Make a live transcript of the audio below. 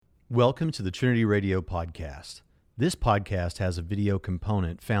Welcome to the Trinity Radio Podcast. This podcast has a video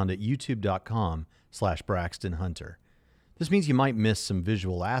component found at youtube.com/Braxton Hunter. This means you might miss some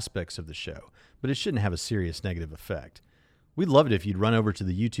visual aspects of the show, but it shouldn't have a serious negative effect. We'd love it if you'd run over to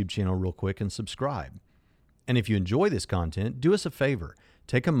the YouTube channel real quick and subscribe. And if you enjoy this content, do us a favor.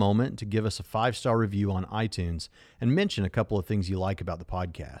 Take a moment to give us a 5-star review on iTunes and mention a couple of things you like about the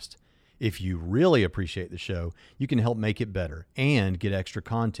podcast. If you really appreciate the show, you can help make it better and get extra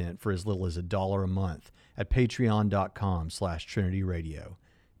content for as little as $1 a month at patreon.com/Trinity Radio.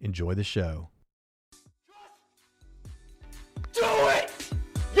 Enjoy the show. Do it!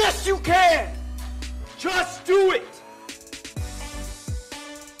 Yes, you can! Just do it!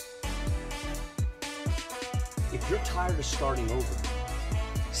 If you're tired of starting over,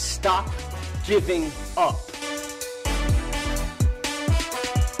 stop giving up.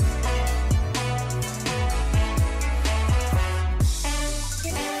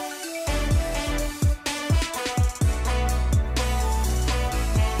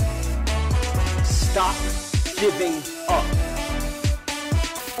 Stop giving up.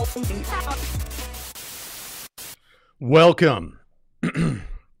 Welcome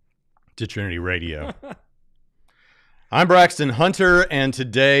to Trinity Radio. I'm Braxton Hunter, and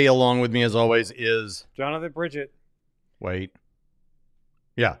today, along with me as always, is... Jonathan Bridget. Wait.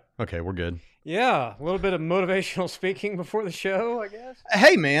 Yeah, okay, we're good. Yeah, a little bit of motivational speaking before the show, I guess.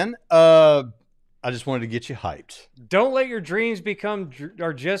 Hey, man, I just wanted to get you hyped. Don't let your dreams become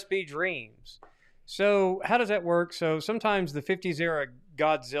or just be dreams. So how does that work? So sometimes the 50s era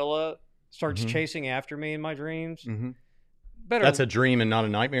Godzilla starts chasing after me in my dreams. Better. That's a dream and not a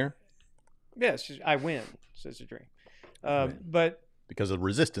nightmare? Yes, I win. So it's a dream. But because of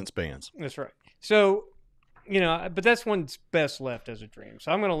resistance bands. That's right. So, but that's one's best left as a dream.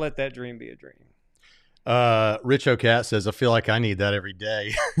 So I'm going to let that dream be a dream. Rich O'Cat says, I feel like I need that every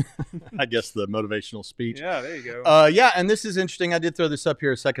day. I guess the motivational speech. Yeah, there you go. Yeah, and this is interesting. I did throw this up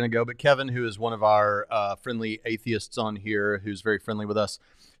here a second ago, but Kevin, who is one of our friendly atheists on here, who's very friendly with us,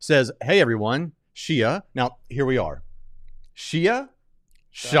 says, hey, everyone, Shia. Now, here we are. Shia?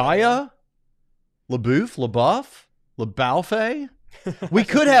 Shia? LaBeouf? LaBeouf? LaBeouf? We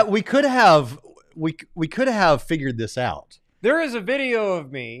could have figured this out. There is a video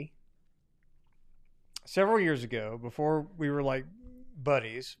of me several years ago, before we were like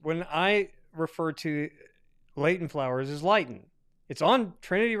buddies, when I referred to Leighton Flowers as Leighton. It's on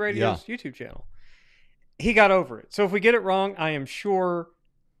Trinity Radio's YouTube channel. He got over it. So if we get it wrong, I am sure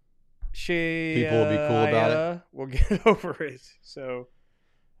people will be cool about it. We'll get over it. So,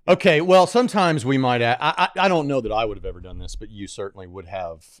 okay. Well, sometimes we might. I don't know that I would have ever done this, but you certainly would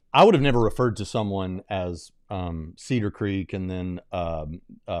have. I would have never referred to someone as Cedar Creek, and then I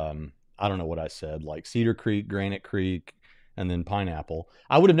don't know what I said, like Cedar Creek, Granite Creek, and then Pineapple.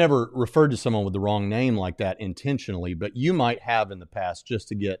 I would have never referred to someone with the wrong name like that intentionally, but you might have in the past just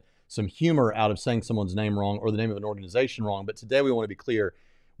to get some humor out of saying someone's name wrong or the name of an organization wrong. But today we want to be clear,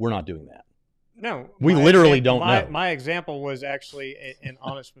 we're not doing that. No. We literally don't know. My example was actually an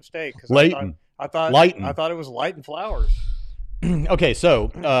honest mistake. Leighton. I thought it was Leighton Flowers. Okay, so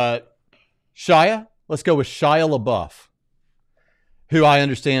Shia, let's go with Shia LaBeouf, who I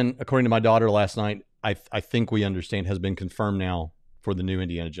understand, according to my daughter last night, I think we understand has been confirmed now for the new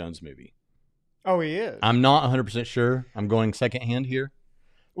Indiana Jones movie. Oh, he is? I'm not 100% sure. I'm going secondhand here.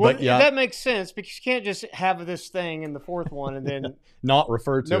 Well, but yeah, that makes sense because you can't just have this thing in the fourth one and then not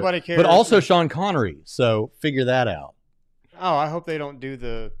refer to nobody it. cares. But also Sean Connery, so figure that out. Oh, I hope they don't do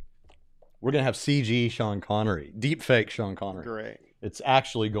the... We're going to have CG Sean Connery, deep fake Sean Connery. Great. It's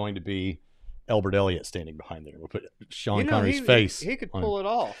actually going to be Albert Elliott standing behind there. We'll put Sean Connery's face. He could pull it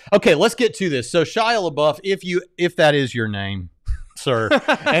off. Okay, let's get to this. So Shia LaBeouf, if that is your name, sir,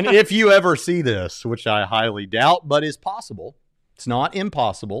 and if you ever see this, which I highly doubt, but is possible. It's not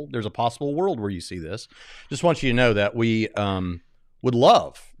impossible. There's a possible world where you see this. Just want you to know that we would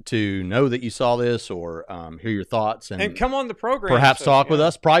love to know that you saw this or hear your thoughts and come on the program. Perhaps talk with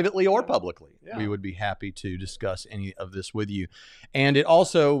us privately or publicly. Yeah. We would be happy to discuss any of this with you. And it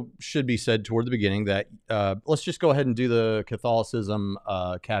also should be said toward the beginning that let's just go ahead and do the Catholicism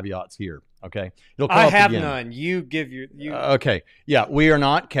caveats here. Okay. I have none. You give your... okay. Yeah. We are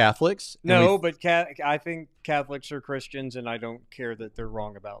not Catholics. No, but I think Catholics are Christians, and I don't care that they're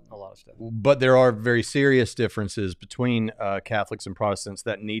wrong about a lot of stuff. But there are very serious differences between Catholics and Protestants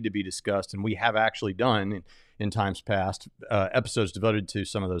that need to be discussed, and we have actually done in times past episodes devoted to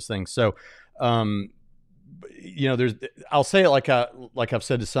some of those things. So, I'll say it like I've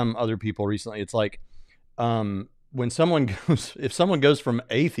said to some other people recently. It's like if someone goes from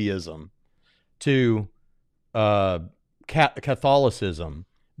atheism to Catholicism,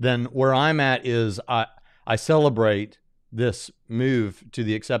 then where I'm at is I celebrate this move to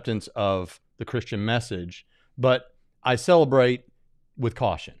the acceptance of the Christian message, but I celebrate with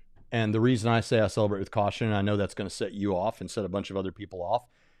caution. And the reason I say I celebrate with caution, and I know that's going to set you off and set a bunch of other people off,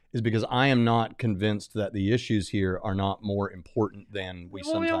 is because I am not convinced that the issues here are not more important than we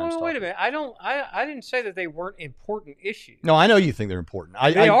sometimes talk wait a minute. I didn't say that they weren't important issues. No, I know you think they're important.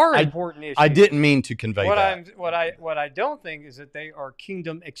 They are important issues. I didn't mean to convey that. What I don't think is that they are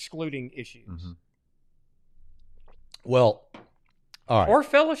kingdom excluding issues. Mm-hmm. Well, all right. Or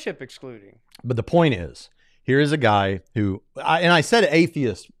fellowship excluding. But the point is, here is a guy who, I said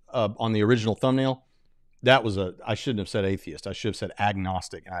atheist on the original thumbnail. I shouldn't have said atheist. I should have said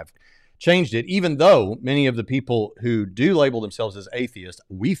agnostic. And I've changed it, even though many of the people who do label themselves as atheist,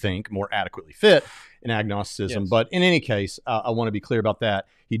 we think more adequately fit in agnosticism. Yes. But in any case, I want to be clear about that.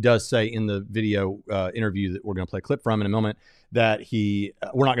 He does say in the video interview that we're going to play a clip from in a moment that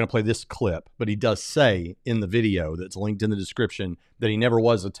we're not going to play this clip, but he does say in the video that's linked in the description that he never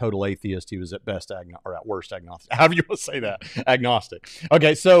was a total atheist. He was at best or at worst agnostic. However you want to say that, agnostic.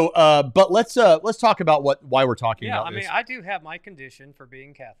 Okay, so but let's talk about why we're talking about this. Yeah, I mean, I do have my condition for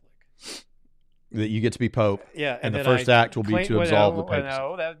being Catholic. That you get to be Pope. Yeah, and the first act will be to absolve the papacy.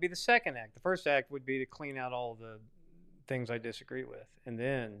 No, that would be the second act. The first act would be to clean out all the things I disagree with, and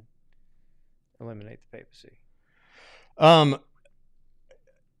then eliminate the papacy.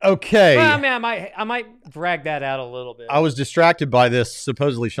 Okay. Well, I mean, I might drag that out a little bit. I was distracted by this.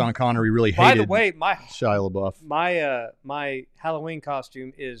 Supposedly, Sean Connery really hated. By the way, Shia LaBeouf. My Halloween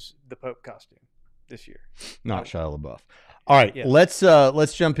costume is the Pope costume this year. Not Shia LaBeouf. All right, yeah.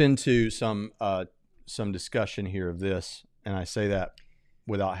 Let's jump into some discussion here of this, and I say that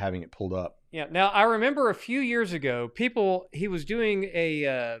without having it pulled up. Yeah. Now I remember a few years ago, he was doing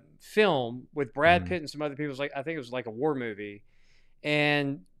a film with Brad Pitt and some other people. I think it was like a war movie,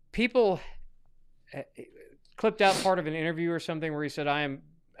 and people clipped out part of an interview or something where he said, "I am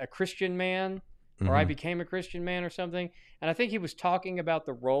a Christian man," or "I became a Christian man," or something. And I think he was talking about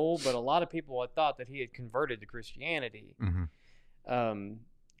the role, but a lot of people had thought that he had converted to Christianity,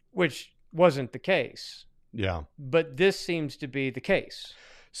 which wasn't the case. Yeah. But this seems to be the case.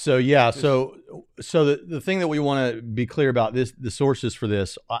 So yeah, so the thing that we want to be clear about the sources for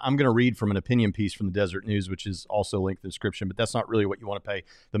this, I'm going to read from an opinion piece from the Desert News, which is also linked in the description, but that's not really what you want to pay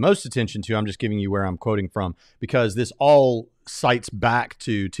the most attention to. I'm just giving you where I'm quoting from, because this all cites back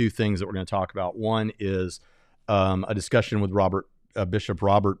to two things that we're going to talk about. One is a discussion with Bishop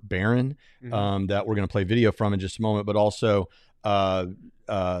Robert Barron that we're going to play video from in just a moment, but also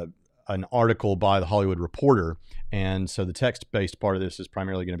an article by the Hollywood Reporter. And so the text-based part of this is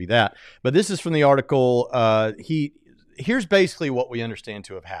primarily going to be that. But this is from the article. Here's basically what we understand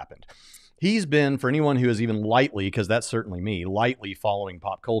to have happened. He's been, for anyone who is even lightly, because that's certainly me, lightly following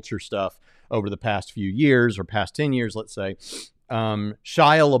pop culture stuff over the past few years, or past 10 years, let's say, Shia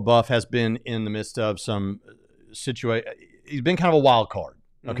LaBeouf has been in the midst of some situation. He's been kind of a wild card.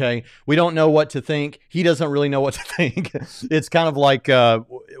 Okay. We don't know what to think. He doesn't really know what to think. It's kind of like,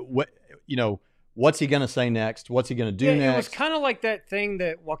 what's he going to say next? What's he going to do next? It was kind of like that thing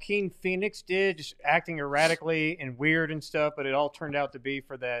that Joaquin Phoenix did, just acting erratically and weird and stuff, but it all turned out to be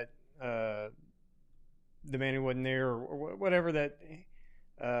for that, the man who wasn't there or whatever that.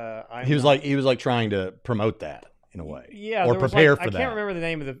 He was like trying to promote that in a way. Yeah. Or prepare for that. I can't remember the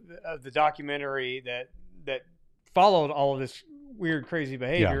name of the documentary that followed all of this weird, crazy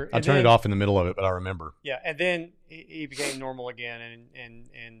behavior. Yeah, I turned it off in the middle of it, but I remember. Yeah, and then he became normal again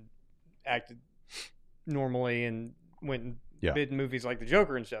and acted normally and went and did movies like The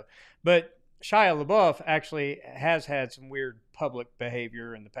Joker and stuff. But Shia LaBeouf actually has had some weird public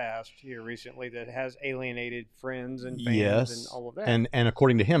behavior in the past here recently that has alienated friends and fans and all of that. And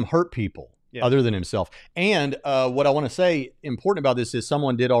according to him, hurt people. Yes. Other than himself. And what I want to say important about this is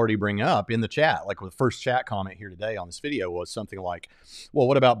someone did already bring up in the chat, like with the first chat comment here today on this video was something like, well,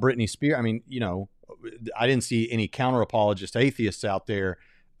 what about Britney Spears? I mean, I didn't see any counter-apologist atheists out there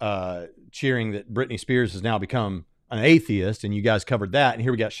cheering that Britney Spears has now become an atheist, and you guys covered that. And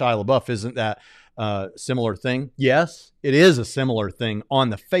here we got Shia LaBeouf. Isn't that a similar thing? Yes, it is a similar thing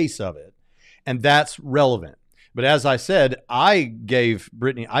on the face of it. And that's relevant. But as I said, I did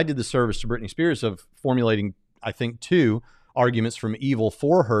the service to Britney Spears of formulating, I think, 2 arguments from evil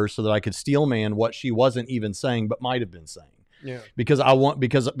for her so that I could steel man what she wasn't even saying, but might have been saying. Yeah. Because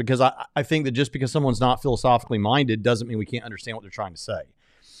I think that just because someone's not philosophically minded doesn't mean we can't understand what they're trying to say.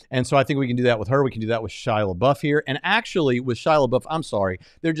 And so I think we can do that with her. We can do that with Shia LaBeouf here. And actually, with Shia LaBeouf, I'm sorry,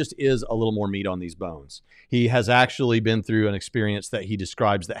 there just is a little more meat on these bones. He has actually been through an experience that he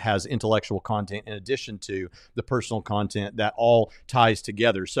describes that has intellectual content in addition to the personal content that all ties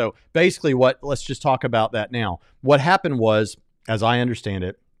together. So basically let's just talk about that now. What happened was, as I understand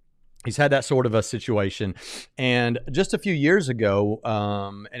it, he's had that sort of a situation. And just a few years ago,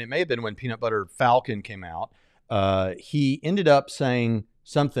 and it may have been when Peanut Butter Falcon came out, he ended up saying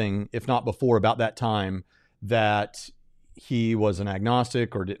something, if not before, about that time, that he was an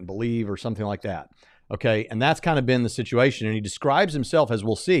agnostic or didn't believe or something like that. Okay. And that's kind of been the situation. And he describes himself, as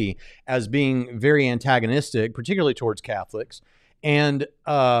we'll see, as being very antagonistic, particularly towards Catholics. And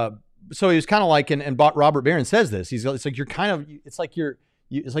so he was kind of like, and Robert Barron says this, it's like you're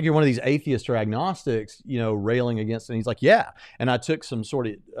one of these atheists or agnostics, railing against it. And he's like, yeah. And I took some sort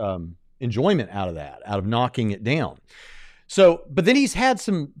of enjoyment out of that, out of knocking it down. So, but then he's had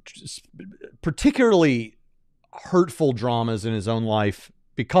some particularly hurtful dramas in his own life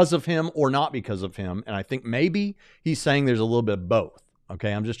because of him or not because of him. And I think maybe he's saying there's a little bit of both.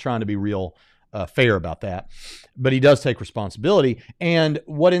 Okay. I'm just trying to be real fair about that, but he does take responsibility. And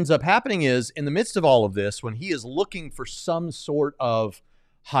what ends up happening is, in the midst of all of this, when he is looking for some sort of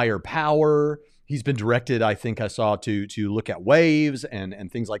higher power, he's been directed, I think I saw, to look at waves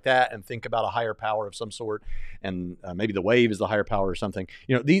and things like that, and think about a higher power of some sort. And maybe the wave is the higher power or something,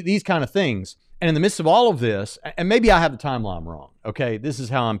 these kind of things. And in the midst of all of this, and maybe I have the timeline wrong. Okay. This is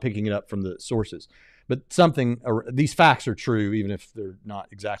how I'm picking it up from the sources, but these facts are true, even if they're not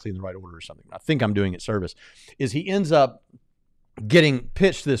exactly in the right order or something. I think I'm doing it service. Is he ends up getting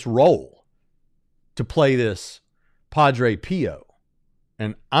pitched this role to play this Padre Pio.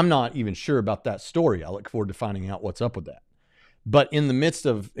 And I'm not even sure about that story. I look forward to finding out what's up with that. But in the midst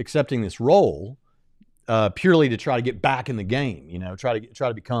of accepting this role, purely to try to get back in the game, try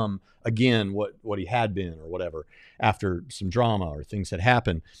to become again what he had been or whatever, after some drama or things had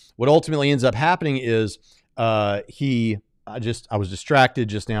happened. What ultimately ends up happening is I was distracted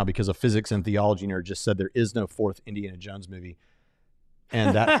just now because a physics and theology nerd just said there is no fourth Indiana Jones movie,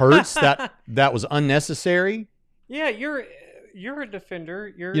 and that hurts. that was unnecessary. Yeah, you're a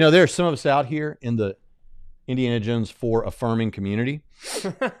defender. There are some of us out here in the Indiana Jones 4 affirming community,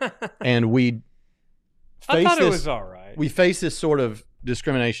 and I thought it was all right. We face this sort of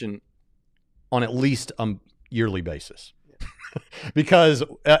discrimination on at least a yearly basis. Because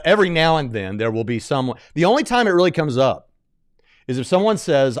every now and then there will be someone. The only time it really comes up is if someone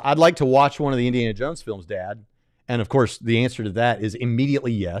says, I'd like to watch one of the Indiana Jones films, Dad. And of course, the answer to that is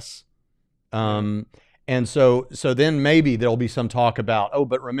immediately yes. And so then maybe there'll be some talk about,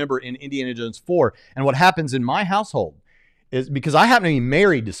 but remember in Indiana Jones 4, and what happens in my household is, because I happen to be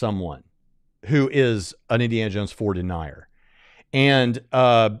married to someone who is an Indiana Jones 4 denier. And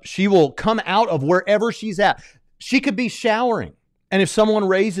she will come out of wherever she's at. She could be showering, and if someone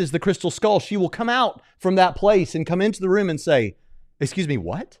raises the crystal skull, she will come out from that place and come into the room and say, excuse me,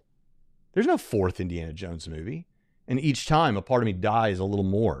 what? There's no fourth Indiana Jones movie. And each time a part of me dies a little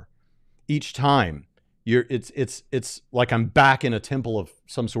more. Each time it's like I'm back in a temple of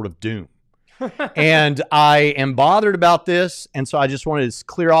some sort of doom. And I am bothered about this. And so I just wanted to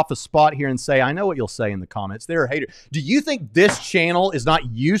clear off a spot here and say, I know what you'll say in the comments. There are haters. Do you think this channel is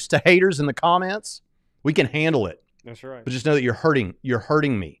not used to haters in the comments? We can handle it. That's right. But just know that you're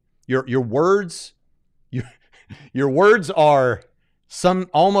hurting me. Your words, your words are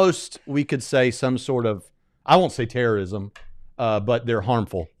almost, we could say, some sort of, I won't say terrorism, but they're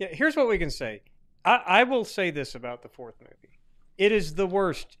harmful. Yeah, here's what we can say. I will say this about the fourth movie. It is the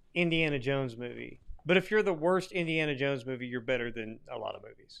worst Indiana Jones movie. But if you're the worst Indiana Jones movie, you're better than a lot of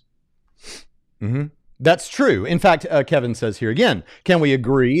movies. Mm-hmm. That's true. In fact, Kevin says here again, can we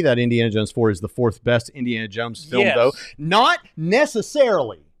agree that Indiana Jones 4 is the fourth best Indiana Jones film, though? Not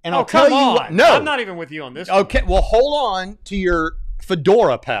necessarily. And I'll tell you what, no. I'm not even with you on this. Okay, well, hold on to your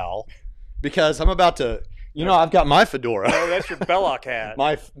fedora, pal, because I'm about to, I've got my fedora. Oh, that's your Belloc hat.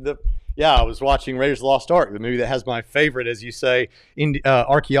 I was watching Raiders of the Lost Ark, the movie that has my favorite, as you say,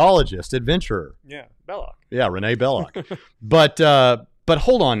 archaeologist, adventurer. Yeah, Belloc. Yeah, Renee Belloc. But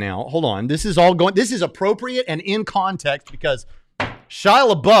hold on now. Hold on. This is appropriate and in context because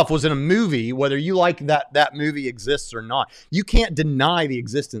Shia LaBeouf was in a movie, whether you like that movie exists or not. You can't deny the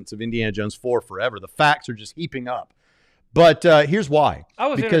existence of Indiana Jones 4 forever. The facts are just heaping up. But here's why. I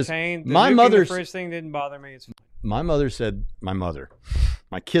was entertained. The fridge thing didn't bother me. It's fine.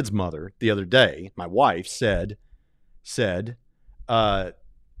 My kid's mother, the other day, my wife said,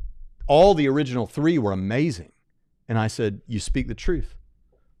 all the original three were amazing. And I said, you speak the truth.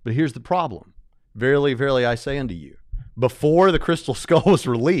 But here's the problem. Verily, verily, I say unto you, before the Crystal Skull was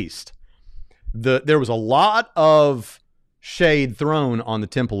released, there was a lot of shade thrown on the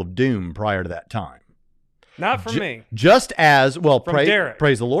Temple of Doom prior to that time. Not from me. Just as, well, Derek.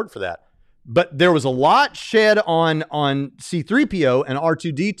 praise the Lord for that. But there was a lot shed on C-3PO and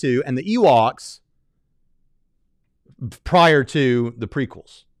R2-D2 and the Ewoks prior to the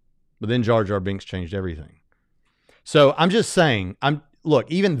prequels. But then Jar Jar Binks changed everything. So I'm just saying,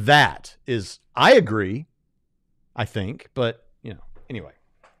 look, even that is, I agree, I think, but, anyway.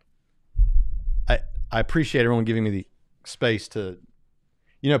 I appreciate everyone giving me the space to,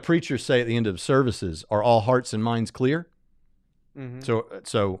 preachers say at the end of services, are all hearts and minds clear? Mm-hmm.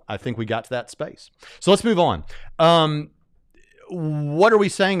 So I think we got to that space. So let's move on. What are we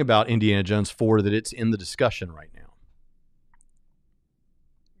saying about Indiana Jones 4 that it's in the discussion right now?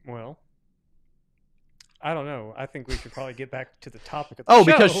 Well, I don't know. I think we should probably get back to the topic of the show.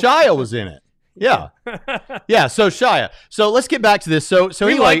 Because Shia was in it. Yeah. Yeah, so Shia. So let's get back to this. So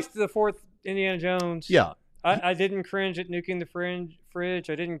we anyway, liked the fourth Indiana Jones. Yeah. I didn't cringe at nuking the fridge.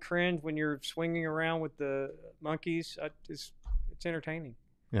 I didn't cringe when you're swinging around with the monkeys. It's entertaining.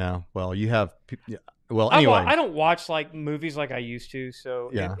 Yeah. Well, you have. Yeah. Well, anyway, I don't watch like movies like I used to.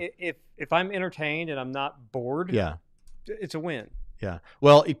 So yeah. if I'm entertained and I'm not bored, yeah, it's a win. Yeah.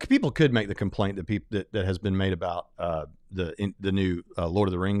 Well, people could make the complaint that has been made about the new Lord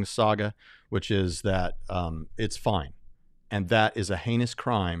of the Rings saga, which is that it's fine, and that is a heinous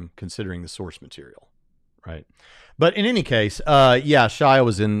crime considering the source material, right? But in any case, Shia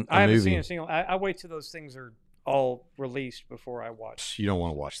was in a movie. I haven't seen a single. I wait till those things are all released before I watch. You don't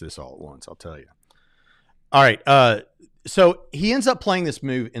want to watch this all at once, I'll tell you. All right. So he ends up playing this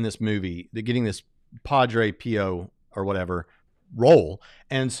movie, getting this Padre Pio or whatever role,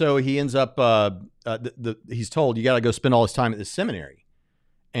 and so he ends up he's told, you got to go spend all his time at this seminary,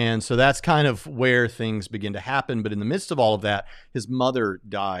 and so that's kind of where things begin to happen. But in the midst of all of that, his mother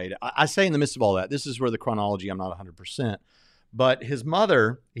died. I say in the midst of all that, this is where the chronology, I'm not 100%, but his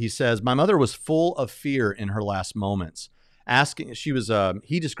mother, he says, my mother was full of fear in her last moments,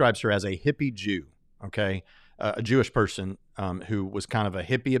 he describes her as a hippie Jew, okay, a Jewish person who was kind of a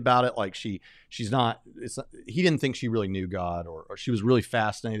hippie about it. Like he didn't think she really knew God, or she was really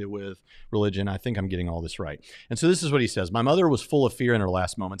fascinated with religion. I think I'm getting all this right. And so this is what he says. My mother was full of fear in her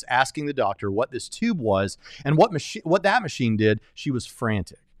last moments, asking the doctor what this tube was and what that machine did. She was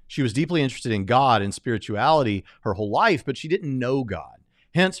frantic. She was deeply interested in God and spirituality her whole life, but she didn't know God.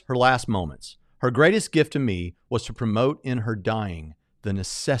 Hence her last moments. Her greatest gift to me was to promote in her dying the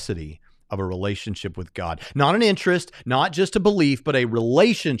necessity of a relationship with God. Not an interest, not just a belief, but a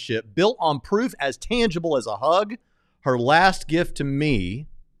relationship built on proof as tangible as a hug. Her last gift to me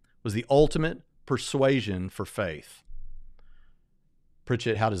was the ultimate persuasion for faith.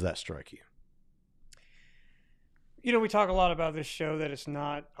 Pritchett, how does that strike you? We talk a lot about this show that it's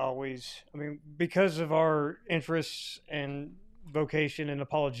not always, because of our interests and vocation and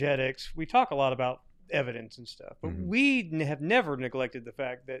apologetics, we talk a lot about evidence and stuff, but we have never neglected the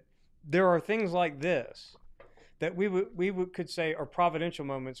fact that there are things like this that we could say are providential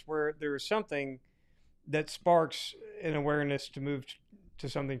moments where there is something that sparks an awareness to move to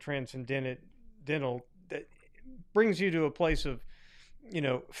something transcendental that brings you to a place of,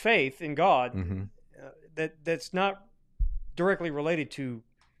 faith in God, that's not directly related to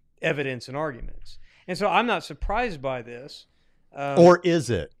evidence and arguments. And so I'm not surprised by this. Or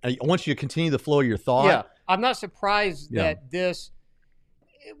is it? I want you to continue the flow of your thought. Yeah, I'm not surprised that this,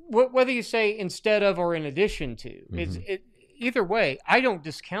 whether you say instead of or in addition to, either way, I don't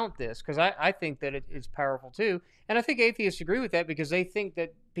discount this because I think that it's powerful too. And I think atheists agree with that because they think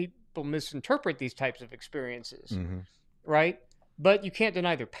that people misinterpret these types of experiences, right? But you can't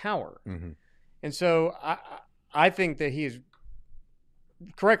deny their power. And so I think that he has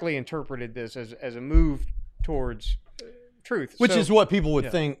correctly interpreted this as a move towards truth. Which is what people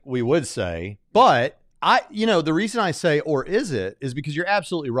would think we would say. But the reason I say, or is it, is because you're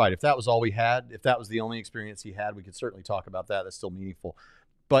absolutely right. If that was all we had, if that was the only experience he had, we could certainly talk about that. That's still meaningful.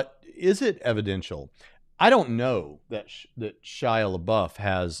 But is it evidential? I don't know that Shia LaBeouf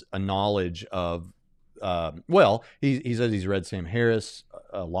has a knowledge of, he says he's read Sam Harris,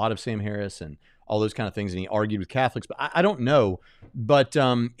 a lot of Sam Harris and all those kind of things, and he argued with Catholics, but I don't know. But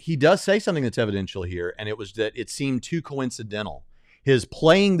he does say something that's evidential here, and it was that it seemed too coincidental. His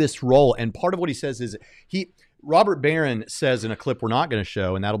playing this role, and part of what he says is Robert Barron says in a clip we're not going to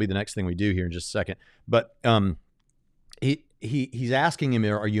show, and that'll be the next thing we do here in just a second. But he's asking him,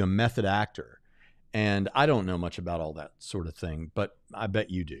 "Are you a method actor?" And I don't know much about all that sort of thing, but I bet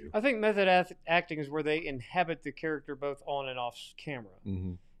you do. I think method acting is where they inhabit the character both on and off camera.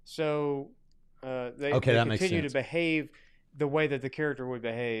 So They that makes continue sense. to behave the way that the character would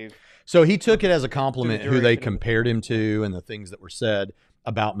behave. So he took it as a compliment To the who they duration of it. compared him to and the things that were said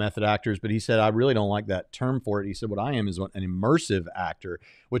about method actors. But he said, I really don't like that term for it. He said, what I am is an immersive actor,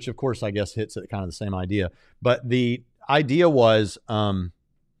 which of course I guess hits at kind of the same idea. But the idea was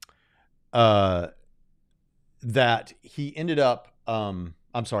that he ended up,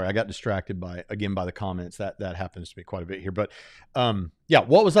 I'm sorry, I got distracted by the comments. That happens to me quite a bit here. But yeah,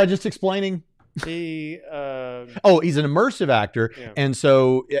 what was I just explaining? He Oh, he's an immersive actor. Yeah. And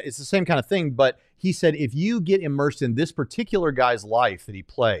so it's the same kind of thing. But he said, if you get immersed in this particular guy's life that he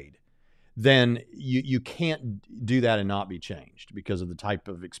played, then you can't do that and not be changed because of the type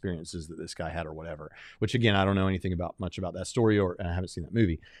of experiences that this guy had or whatever, which again, I don't know anything much about that story, and I haven't seen that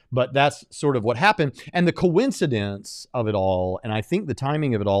movie, but that's sort of what happened. And the coincidence of it all, and I think the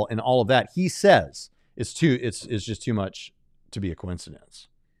timing of it all and all of that, he says it's just too much to be a coincidence.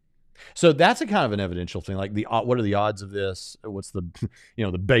 So that's a kind of an evidential thing. Like what are the odds of this? What's the,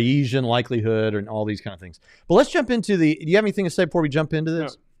 the Bayesian likelihood and all these kind of things. But let's jump into do you have anything to say before we jump into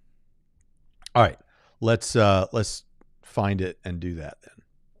this? No. All right, let's find it and do that then.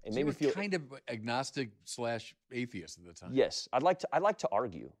 It So made you me were feel kind of agnostic/atheist at the time. yes. I'd like to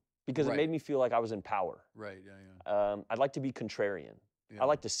argue because Right. it made me feel like I was in power. Right. Yeah. I'd like to be contrarian. Yeah. I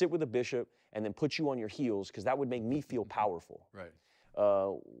like to sit with a bishop and then put you on your heels because that would make me feel powerful, Right.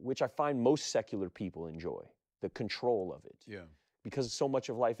 which I find most secular people enjoy, the control of it. Yeah. Because so much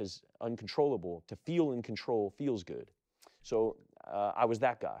of life is uncontrollable, to feel in control feels good. So I was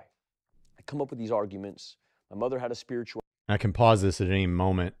that guy. I come up with these arguments. My mother had a spirituality I can pause this at any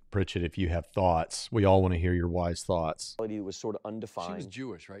moment, Pritchett, if you have thoughts. We all want to hear your wise thoughts. that was sort of undefined. She was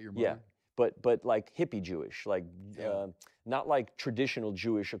Jewish, right? Your mother? Yeah, but like hippie Jewish, like not like traditional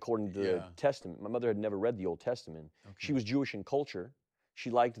Jewish according to the Yeah. Testament. My mother had never read the Old Testament. She Okay. was Jewish in culture. She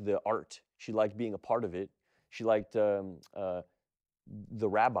liked the art. She liked being a part of it. She liked the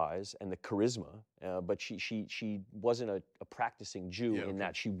rabbis and the charisma, but she wasn't a practicing Jew Yeah, in okay.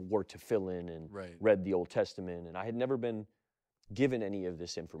 that she wore tefillin and Right. read the Old Testament. And I had never been given any of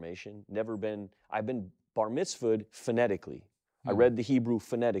this information. I've been bar mitzvahed phonetically. I read the Hebrew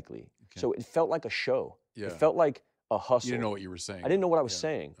phonetically. Okay. So it felt like a show. Yeah. It felt like a hustle. You didn't know what you were saying. I didn't know what I was Yeah.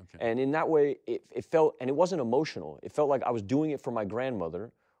 saying. Okay. And in that way, it felt, and it wasn't emotional. It felt like I was doing it for my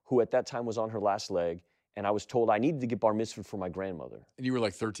grandmother, who at that time was on her last leg, and I was told I needed to get bar mitzvah for my grandmother. And you were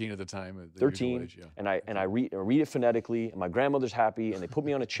like 13 at the time. At the 13, usual age, and I read it phonetically, and my grandmother's happy, and they put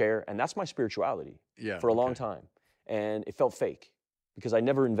me on a chair, and that's my spirituality Yeah, for a long okay. time. And it felt fake because I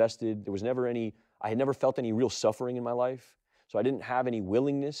never invested. There was never any. I had never felt any real suffering in my life, so I didn't have any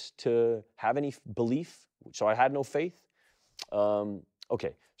willingness to have any belief. So I had no faith.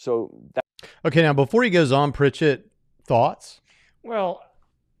 Okay, so that. Okay, now before he goes on, Pritchett, thoughts? Well,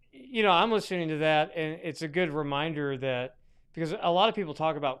 I'm listening to that, and it's a good reminder that because a lot of people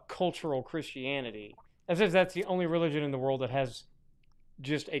talk about cultural Christianity as if that's the only religion in the world that has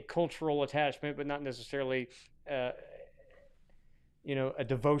just a cultural attachment, but not necessarily, a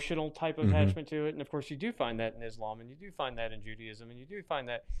devotional type of attachment to it. And of course, you do find that in Islam, and you do find that in Judaism, and you do find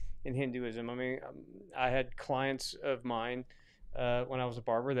that in Hinduism. I mean, I had clients of mine when I was a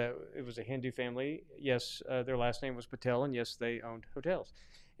barber that it was a Hindu family. Yes, their last name was Patel, and yes, they owned hotels.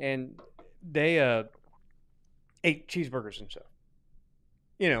 And they ate cheeseburgers and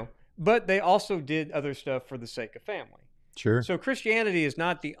stuff, but they also did other stuff for the sake of family. Sure. So Christianity is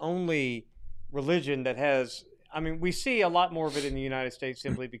not the only religion that has, we see a lot more of it in the United States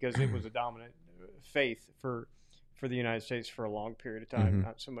simply because it was a dominant faith for the United States for a long period of time,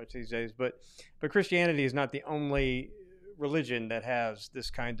 not so much these days. But Christianity is not the only religion that has this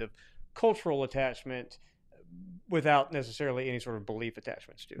kind of cultural attachment without necessarily any sort of belief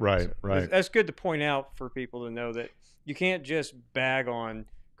attachments to it. Right, So right. That's good to point out for people to know that you can't just bag on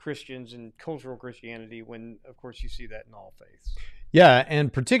Christians and cultural Christianity when, of course, you see that in all faiths. Yeah,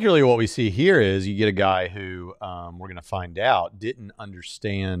 and particularly what we see here is you get a guy who we're going to find out didn't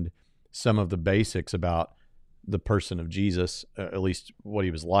understand some of the basics about the person of Jesus, at least what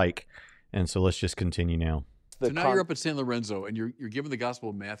he was like. And so let's just continue now. So now you're up at San Lorenzo, and you're given the Gospel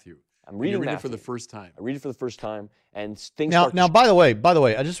of Matthew. I'm And reading you're reading it Matthew. for the first time. I read it for the first time, and things Now, start now, to by the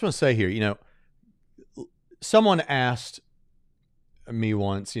way, I just want to say here, someone asked me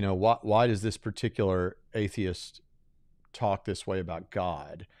once, why does this particular atheist talk this way about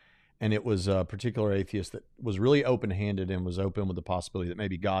God? And it was a particular atheist that was really open-handed and was open with the possibility that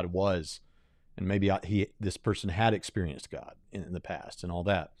maybe God was, and maybe this person had experienced God in the past and all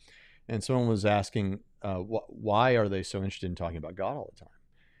that. And someone was asking, why are they so interested in talking about God all the time?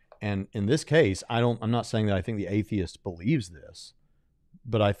 And in this case, I'm not saying that I think the atheist believes this,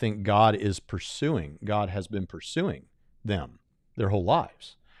 but I think God has been pursuing them their whole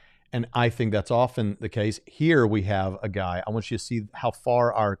lives. And I think that's often the case. Here we have a guy, I want you to see how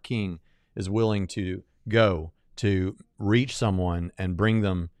far our King is willing to go to reach someone and bring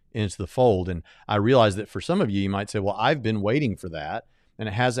them into the fold. And I realize that for some of you, you might say, well, I've been waiting for that, and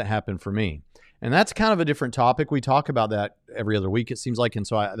it hasn't happened for me. And that's kind of a different topic. We talk about that every other week, it seems like, and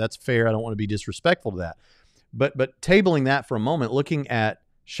so that's fair. I don't want to be disrespectful to that. But tabling that for a moment, looking at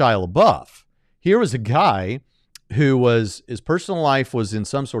Shia LaBeouf, here was a guy who his personal life was in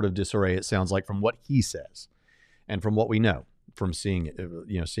some sort of disarray, it sounds like, from what he says and from what we know from seeing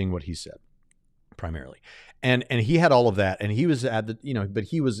what he said primarily. And he had all of that, and he was at the, but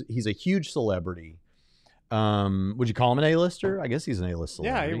he's a huge celebrity. Would you call him an A-lister? I guess he's an A-list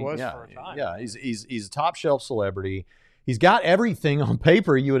celebrity. Yeah, he was for a time. Yeah, he's a top shelf celebrity. He's got everything on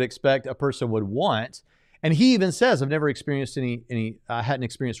paper you would expect a person would want. And he even says, I've never experienced I hadn't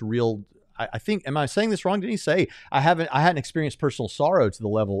experienced real, I think, am I saying this wrong? Did he say, I hadn't experienced personal sorrow to the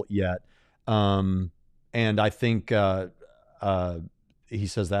level yet. And I think he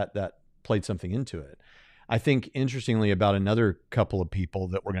says that played something into it. I think, interestingly, about another couple of people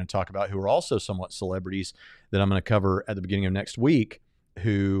that we're going to talk about who are also somewhat celebrities that I'm going to cover at the beginning of next week,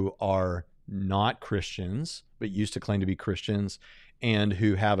 who are not Christians, but used to claim to be Christians, and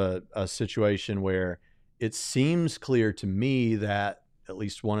who have a situation where it seems clear to me that at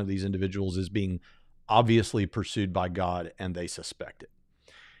least one of these individuals is being obviously pursued by God, and they suspect it.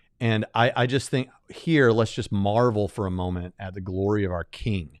 And I just think here, let's just marvel for a moment at the glory of our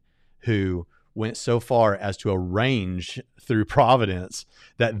King, who went so far as to arrange through providence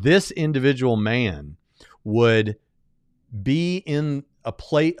that this individual man would be in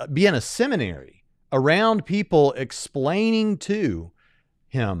a seminary around people explaining to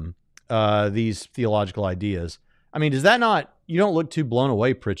him these theological ideas. I mean, does that not, you don't look too blown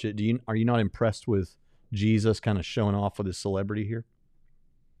away, Pritchett. Are you not impressed with Jesus kind of showing off with his celebrity here?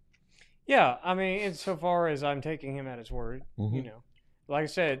 Yeah, I mean, insofar as I'm taking him at his word, like I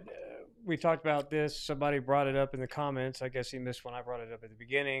said, we talked about this. Somebody brought it up in the comments. I guess he missed when I brought it up at the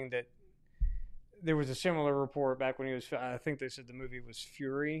beginning, that there was a similar report back when I think they said the movie was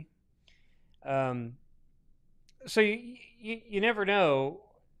Fury. So you never know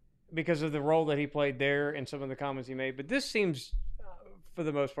because of the role that he played there and some of the comments he made. But this seems, for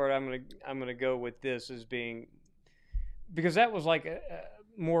the most part, I'm gonna go with this as being, because that was like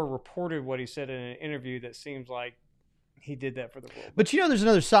more reported what he said in an interview that seems like he did that for the world. But there's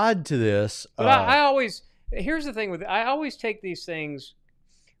another side to this. But here's the thing with it. I always take these things,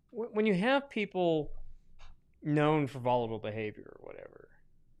 when you have people known for volatile behavior or whatever,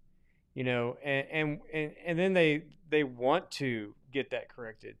 and then they want to get that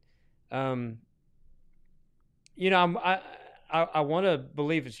corrected. I want to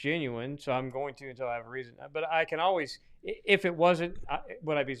believe it's genuine, so I'm going to until I have a reason. But I can always, if it wasn't,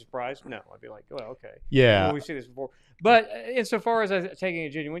 would I be surprised? No, I'd be like, well, okay. Yeah. Well, we've seen this before. But insofar as taking it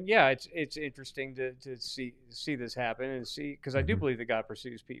genuine, yeah, it's interesting to see this happen and see, because I do believe that God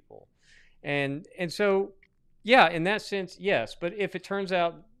pursues people, and so, yeah, in that sense, yes. But if it turns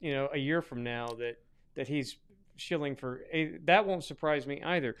out, a year from now that he's shilling for that, won't surprise me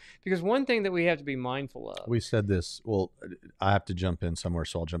either, because one thing that we have to be mindful of. We said this. Well, I have to jump in somewhere,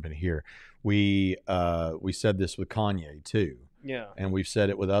 so I'll jump in here. We said this with Kanye too. Yeah. And we've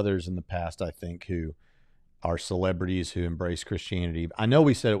said it with others in the past, I think, who are celebrities who embrace Christianity. I know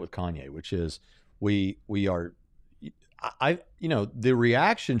we said it with Kanye, which is we are, the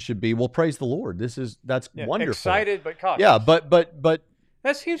reaction should be, well, praise the Lord. That's wonderful. Excited but cautious. Yeah, but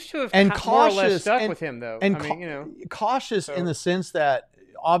that seems to have and more or less stuck with him, though. And cautious in the sense that,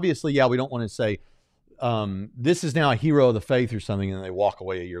 obviously, yeah, we don't want to say this is now a hero of the faith or something, and they walk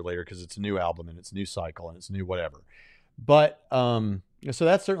away a year later because it's a new album and it's a new cycle and it's a new whatever. But so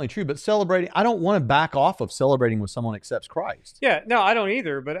that's certainly true. But celebrating, I don't want to back off of celebrating when someone accepts Christ. Yeah, no, I don't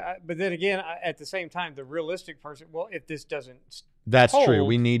either. But then again, at the same time, the realistic person, well, if this doesn't, that's true.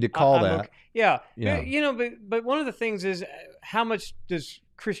 We need to call that. Okay. Yeah. But one of the things is, how much does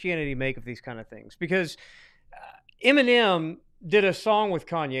Christianity make of these kind of things? Because Eminem did a song with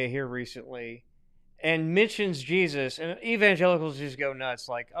Kanye here recently and mentions Jesus, and evangelicals just go nuts,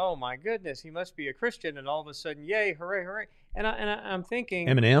 like, oh my goodness, he must be a Christian, and all of a sudden, yay, hooray, hooray. And I'm thinking,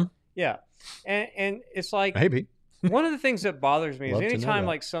 Eminem? Yeah. And it's like, maybe. One of the things that bothers me is anytime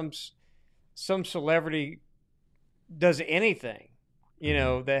like some celebrity does anything,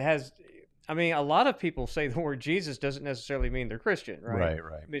 that has, I mean, a lot of people say the word Jesus doesn't necessarily mean they're Christian, right?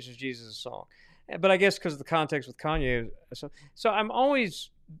 Right. Mentions Jesus' song. But I guess because of the context with Kanye. So I'm always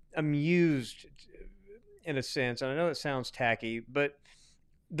amused in a sense, and I know it sounds tacky, but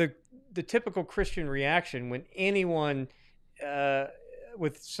the typical Christian reaction when anyone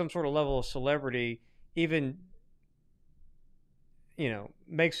with some sort of level of celebrity even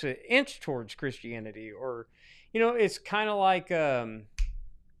makes an inch towards Christianity, or it's kind of like that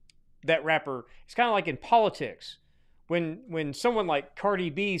rapper. It's kind of like in politics when someone like Cardi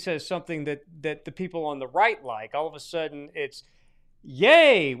B says something that the people on the right like, all of a sudden it's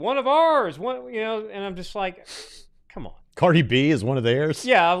yay, one of ours, and I'm just like, come on. Cardi B is one of theirs.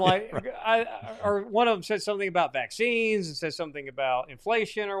 Yeah, I'm like, or one of them said something about vaccines and said something about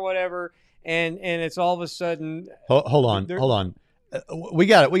inflation or whatever, and it's all of a sudden. Hold on. We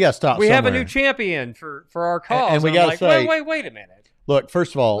got to stop. We have a somewhere. new champion for our cause, and we I'm got to like, say, wait a minute. Look,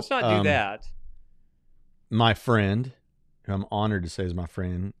 first of all, Let's not do that. My friend, who I'm honored to say is my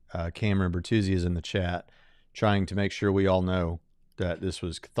friend, Cameron Bertuzzi, is in the chat, trying to make sure we all know that this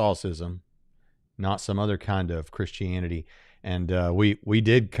was Catholicism, not some other kind of Christianity. And we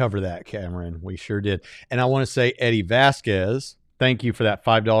did cover that, Cameron. We sure did. And I want to say, Eddie Vasquez, thank you for that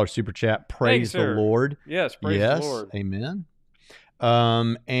 $5 super chat. Praise Thanks, the sir. Lord. Yes, praise the Lord. Amen.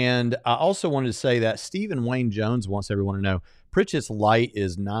 And I also wanted to say that Stephen Wayne Jones wants everyone to know Pritchett's light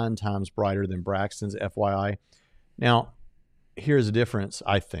is 9 times brighter than Braxton's, FYI. Now, here's a difference,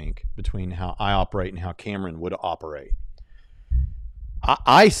 I think, between how I operate and how Cameron would operate.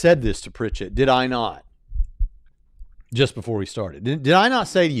 I said this to Pritchett, did I not? Just before we started. Did I not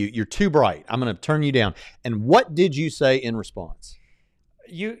say to you, you're too bright, I'm going to turn you down? And what did you say in response?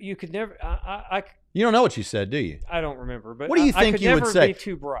 You could never. You don't know what you said, do you? I don't remember. But what do you think you would say? Be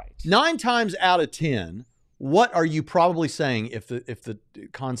too bright. 9 times out of 10, what are you probably saying if the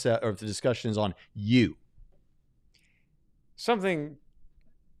concept or if the discussion is on you? Something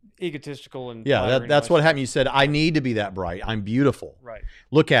egotistical and yeah, that's what happened. You said, I need to be that bright. I'm beautiful. Right.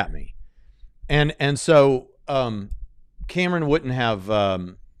 Look at me. And so Cameron wouldn't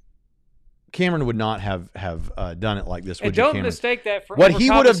have. Cameron would not have done it like this. And don't mistake that for what he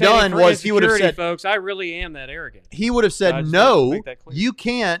would have done was he would have said, "Folks, I really am that arrogant." He would have said, "No, you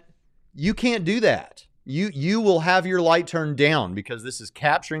can't do that. You will have your light turned down because this is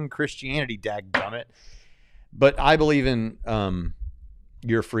capturing Christianity, dadgummit." But I believe in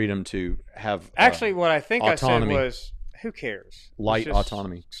your freedom to have. Actually, what I think autonomy. I said was, "Who cares?" Light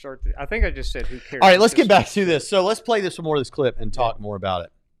autonomy. I think I just said, "Who cares?" All right, let's get back to this. So let's play this more of this clip and talk more about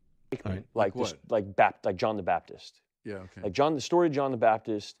it. Right. Like John the Baptist. Yeah. Okay. Like the story of John the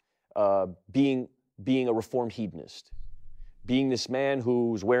Baptist, being a reformed hedonist, being this man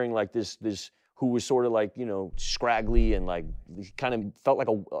who was wearing like this who was sort of like scraggly and like he kind of felt like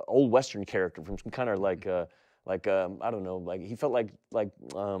a old Western character from some kind of like I don't know, like he felt like a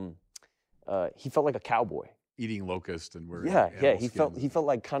cowboy. Eating locust and wearing he felt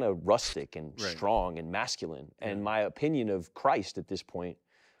like kind of rustic and strong and masculine. And my opinion of Christ at this point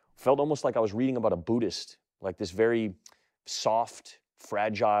felt almost like I was reading about a Buddhist, like this very soft,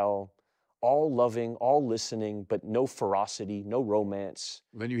 fragile, all loving, all listening, but no ferocity, no romance.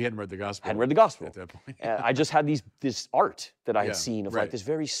 Then you hadn't read the gospel. I hadn't read the gospel at that point. I just had this art that I had seen of like this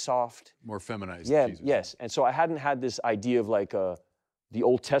very soft, more feminized. Yeah, Jesus. yes. And so I hadn't had this idea of like the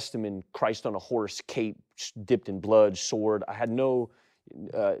Old Testament Christ on a horse, cape dipped in blood, sword. I had none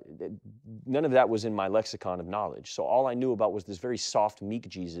of that was in my lexicon of knowledge. So all I knew about was this very soft, meek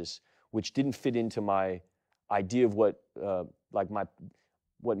Jesus, which didn't fit into my idea of what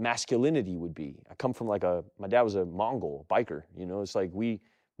masculinity would be. I come from my dad was a Mongol biker. It's like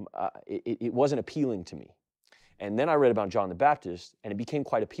it wasn't appealing to me. And then I read about John the Baptist, and it became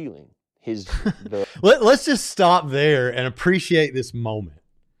quite appealing. Let's just stop there and appreciate this moment.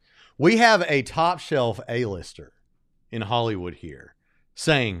 We have a top shelf A-lister in Hollywood here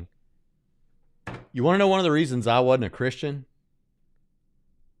saying, you want to know one of the reasons I wasn't a Christian?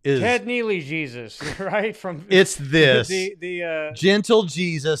 Ted Neely Jesus, right? It's this the gentle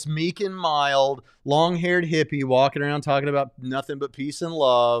Jesus, meek and mild, long-haired hippie walking around talking about nothing but peace and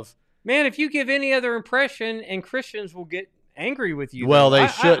love. Man, if you give any other impression, and Christians will get angry with you. Well, they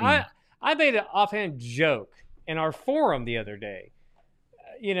shouldn't. I made an offhand joke in our forum the other day.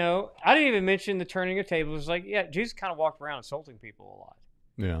 I didn't even mention the turning of tables. It was like, yeah, Jesus kind of walked around insulting people a lot.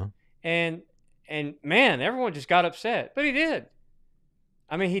 Yeah. And man, everyone just got upset, but he did.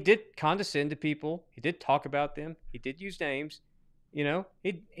 I mean, he did condescend to people. He did talk about them. He did use names.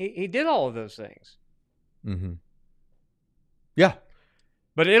 He did all of those things. Mm-hmm. Yeah.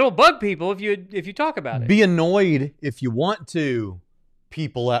 But it'll bug people if you talk about it. Be annoyed if you want to,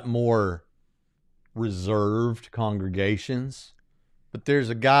 people at more reserved congregations. But there's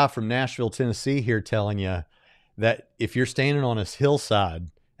a guy from Nashville, Tennessee here telling you that if you're standing on a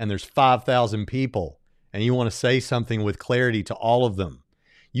hillside and there's 5,000 people and you want to say something with clarity to all of them,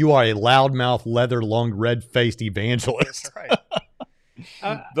 you are a loudmouth, leather-lunged, red-faced evangelist. That's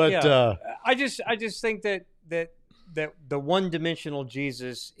right. But yeah. I just think that the one-dimensional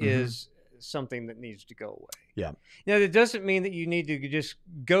Jesus is something that needs to go away. Yeah. Now, that doesn't mean that you need to just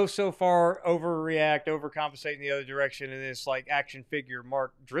go so far, overreact, overcompensate in the other direction, and it's like action figure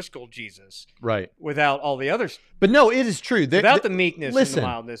Mark Driscoll Jesus, right. without all the others. But no, it is true. Without the meekness listen, and the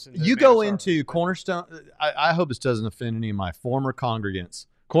mildness. And the you go man of into sorrows. Cornerstone. I hope this doesn't offend any of my former congregants.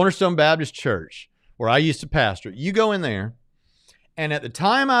 Cornerstone Baptist Church, where I used to pastor. You go in there, and at the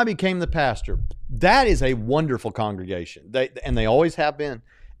time I became the pastor, that is a wonderful congregation. They always have been,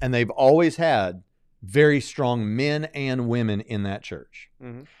 and they've always had very strong men and women in that church.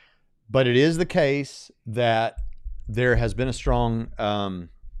 Mhm. But it is the case that there has been a strong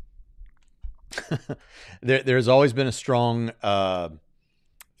there's always been a strong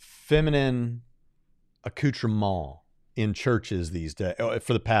feminine accoutrement in churches these days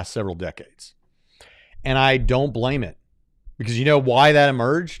for the past several decades. And I don't blame it, because you know why that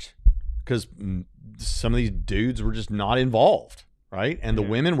emerged? Because some of these dudes were just not involved. Right. And the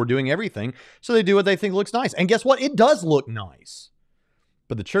women were doing everything. So they do what they think looks nice. And guess what? It does look nice.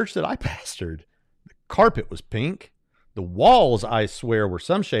 But the church that I pastored, the carpet was pink. The walls, I swear, were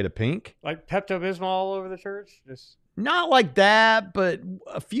some shade of pink. Like Pepto-Bismol all over the church? Just Not like that, but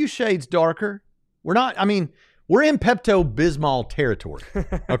a few shades darker. We're in Pepto-Bismol territory.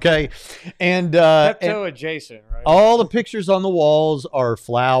 Okay. And Pepto adjacent, right? all the pictures on the walls are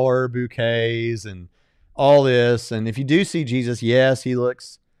flower bouquets and all this. And if you do see Jesus, yes, he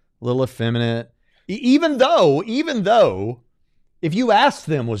looks a little effeminate. Even though if you asked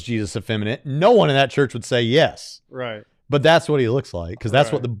them, was Jesus effeminate, no one in that church would say yes. Right. But that's what he looks like, because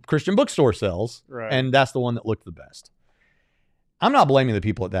that's what Right. the Christian bookstore sells. Right. And that's the one that looked the best. I'm not blaming the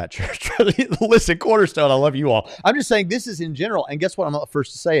people at that church. Listen, Cornerstone, I love you all. I'm just saying this is in general. And guess what? I'm not the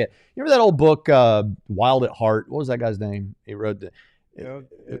first to say it. You remember that old book, Wild at Heart? What was that guy's name? He wrote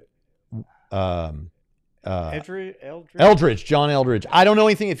Eldridge, John Eldridge. I don't know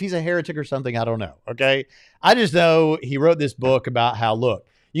anything. If he's a heretic or something, I don't know. Okay. I just know he wrote this book about how, look,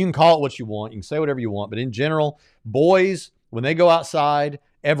 you can call it what you want. You can say whatever you want. But in general, boys, when they go outside,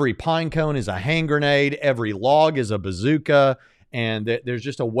 every pine cone is a hand grenade. Every log is a bazooka. And there's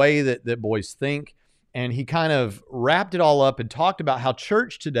just a way that boys think. And he kind of wrapped it all up and talked about how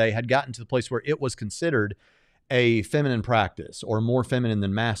church today had gotten to the place where it was considered a feminine practice, or more feminine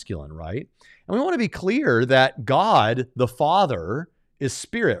than masculine, right? And we want to be clear that God, the Father, is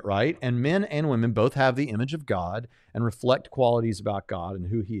spirit, right? And men and women both have the image of God and reflect qualities about God and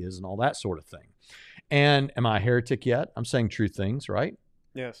who he is and all that sort of thing. And am I a heretic yet? I'm saying true things, right?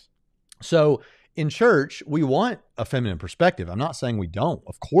 Yes. So in church, we want a feminine perspective. I'm not saying we don't.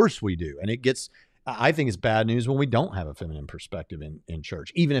 Of course we do. And I think it's bad news when we don't have a feminine perspective in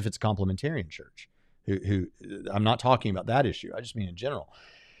church, even if it's complementarian church. Who I'm not talking about that issue. I just mean in general.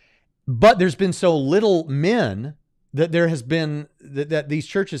 But there's been so little men that there has been that these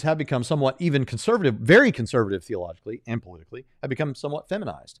churches have become somewhat even conservative, very conservative theologically and politically, have become somewhat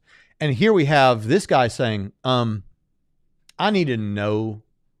feminized. And here we have this guy saying, I needed to know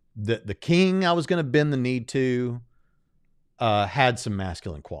that the king I was going to bend the knee to had some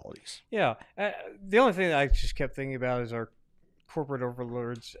masculine qualities. Yeah. The only thing that I just kept thinking about is our corporate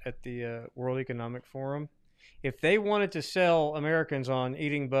overlords at the World Economic Forum. If they wanted to sell Americans on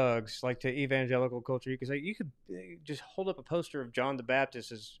eating bugs, like to evangelical culture, you could just hold up a poster of John the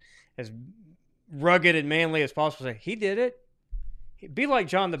Baptist as rugged and manly as possible. Say he did it. Be like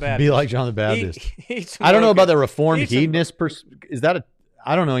John the Baptist. Be like John the Baptist. Eat I don't know about the locusts. Reformed Eat some- hedonist. Is that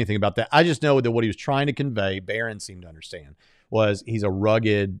I don't know anything about that. I just know that what he was trying to convey, Barron seemed to understand, was he's a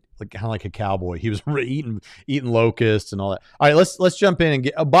rugged, kind of like a cowboy. He was eating locusts and all that. All right, let's jump in and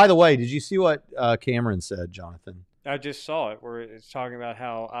get. Oh, by the way, did you see what Cameron said, Jonathan? I just saw it where it's talking about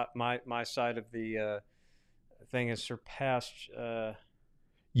how my side of the thing has surpassed.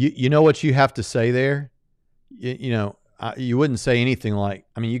 You know what you have to say there? You wouldn't say anything like.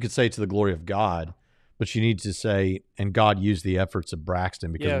 I mean, you could say to the glory of God, but you need to say, and God used the efforts of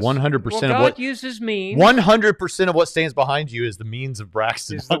Braxton, because 100% of God what uses means. 100% of what stands behind you is the means of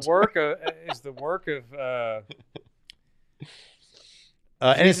Braxton. Is the work of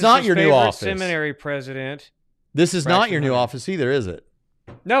and it's not your new favorite office. Seminary president. This is not Braxton your new Hunter. office either, is it?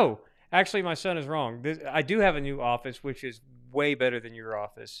 No, actually, my son is wrong. I do have a new office, which is way better than your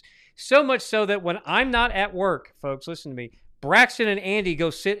office. So much so that when I'm not at work, folks, listen to me. Braxton and Andy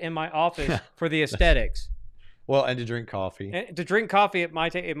go sit in my office for the aesthetics. Well, and to drink coffee. And to drink coffee at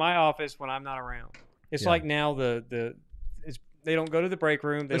my office when I'm not around. It's like now they don't go to the break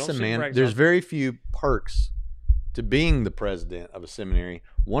room. They Listen, don't sit in man, break there's rooms. very few perks to being the president of a seminary,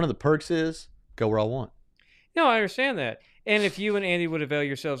 one of the perks is go where I want. No, I understand that. And if you and Andy would avail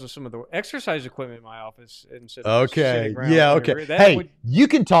yourselves of some of the exercise equipment in my office instead of just sitting around Okay. Hey, you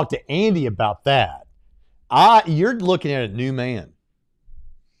can talk to Andy about that. You're looking at a new man.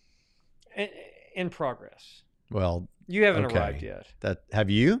 In progress. Well, You haven't okay. arrived yet. Have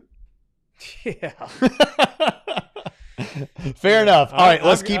you? Yeah. Fair enough. All right,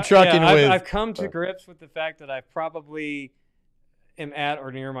 let's keep trucking with. I've come to grips with the fact that I probably am at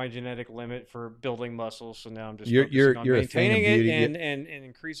or near my genetic limit for building muscles. So now I'm just focusing on maintaining it and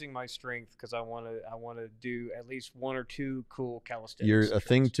increasing my strength because I want to do at least one or two cool calisthenics. You're a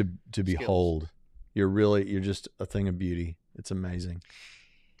thing to behold. Skills. You're just a thing of beauty. It's amazing.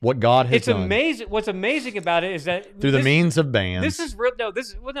 What God has done. It's amazing. What's amazing about it is that through the means of bands. This is real. No,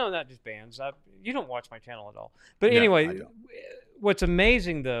 not just bands. You don't watch my channel at all. But No, anyway, I don't. What's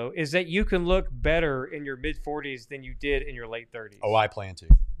amazing though is that you can look better in your mid 40s than you did in your late 30s. Oh, I plan to.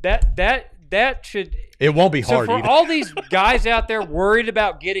 That should. It won't be hard So for either. all these guys out there worried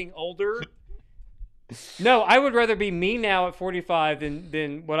about getting older, no, I would rather be me now at 45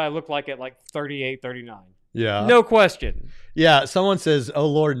 than what I look like at like 38, 39. Yeah. No question. Yeah, someone says, "Oh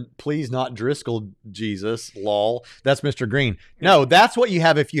Lord, please not Driscoll Jesus." Lol. That's Mr. Green. No, that's what you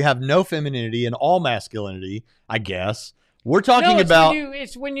have if you have no femininity and all masculinity, I guess. We're talking about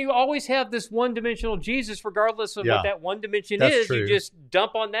it's when you always have this one-dimensional Jesus, regardless of Yeah, what that one dimension that's is. true. You just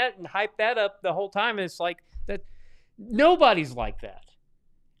dump on that and hype that up the whole time, and it's like that. Nobody's like that.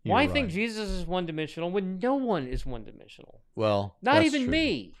 You're Why right. think Jesus is one-dimensional when no one is one-dimensional? Well, Not that's even true.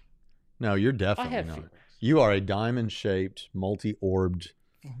 me. No, you're I definitely have not. feelings. You are a diamond-shaped, multi-orbed,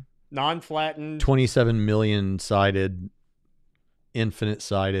 Non-flattened. 27 million-sided,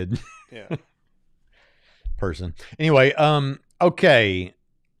 infinite-sided Yeah. person. Anyway, okay,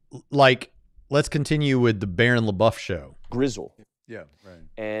 like let's continue with the Baron LaBeouf show. Grizzle. Yeah, right.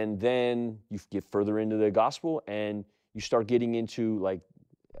 And then you get further into the gospel and you start getting into like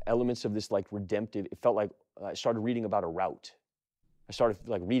elements of this like redemptive. It felt like I started reading about a route. I started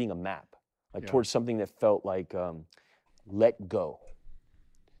like reading a map, like towards something that felt like let go.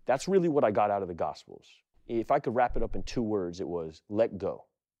 That's really what I got out of the Gospels. If I could wrap it up in 2 words, it was let go.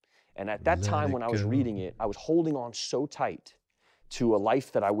 And at that time when I was reading it, I was holding on so tight to a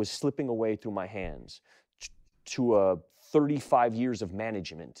life that I was slipping away through my hands, to 35 years of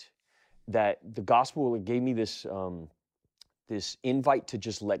management, that the gospel gave me this, this invite to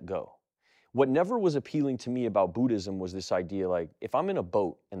just let go. What never was appealing to me about Buddhism was this idea like, if I'm in a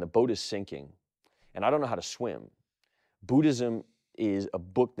boat and the boat is sinking and I don't know how to swim, Buddhism is a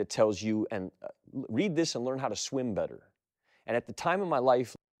book that tells you, and read this and learn how to swim better. And at the time in my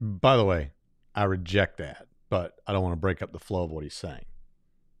life, By the way, I reject that, but I don't want to break up the flow of what he's saying.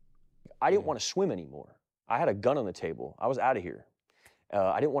 I didn't want to swim anymore. I had a gun on the table. I was out of here.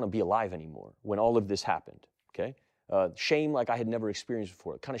 I didn't want to be alive anymore when all of this happened, okay? Shame like I had never experienced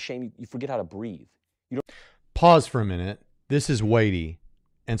before. Kind of shame, you forget how to breathe. Pause for a minute. This is weighty.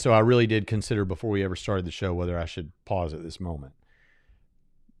 And so I really did consider before we ever started the show whether I should pause at this moment.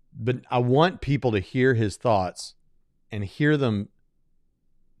 But I want people to hear his thoughts and hear them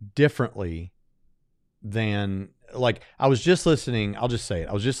differently than, like, I was just listening, I'll just say it.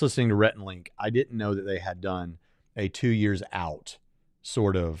 I was just listening to Rhett and Link. I didn't know that they had done a 2 years out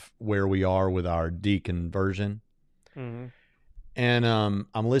sort of where we are with our deconversion. Mm-hmm. And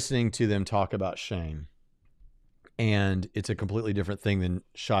I'm listening to them talk about shame. And it's a completely different thing than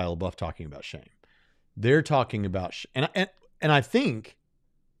Shia LaBeouf talking about shame. They're talking about, and I think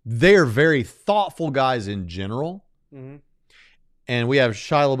they're very thoughtful guys in general. Mm-hmm. And we have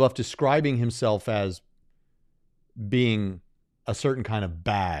Shia LaBeouf describing himself as being a certain kind of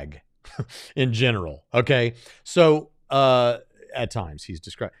bag in general. Okay. So at times he's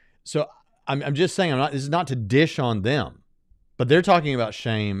described. So I'm just saying, this is not to dish on them, but they're talking about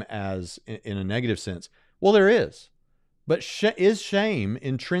shame as in a negative sense. Well, there is. But is shame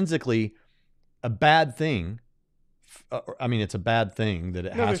intrinsically a bad thing? I mean, it's a bad thing that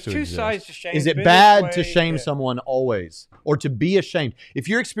it has to there's two exist. sides to shame. Is it Been bad this to way, shame yeah. someone always, or to be ashamed? If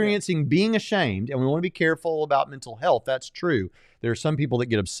you're experiencing being ashamed, and we want to be careful about mental health, that's true. There are some people that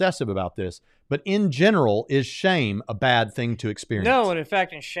get obsessive about this, but in general, is shame a bad thing to experience? No, and in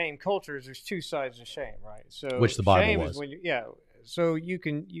fact, in shame cultures, there's two sides to shame, right? So Which the Bible shame was. Is when so you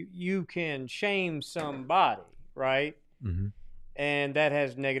can shame somebody, right? Mm-hmm. And that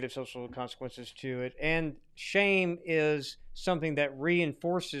has negative social consequences to it. And shame is something that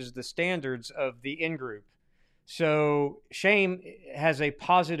reinforces the standards of the in-group. So shame has a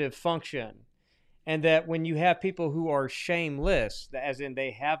positive function. And that when you have people who are shameless, as in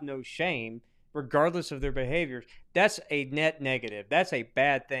they have no shame, regardless of their behaviors, that's a net negative. That's a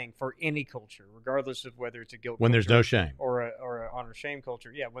bad thing for any culture, regardless of whether it's a guilt When there's culture no shame. or a honor shame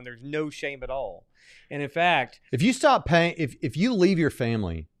culture. Yeah, when there's no shame at all. And in fact, If you stop paying, if you leave your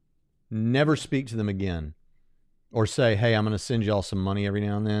family, never speak to them again, or say, hey, I'm going to send y'all some money every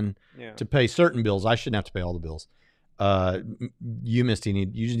now and then yeah, to pay certain bills. I shouldn't have to pay all the bills. You, Misty,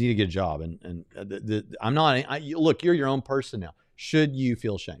 you just need to get a job. And I'm not, look, you're your own person now. Should you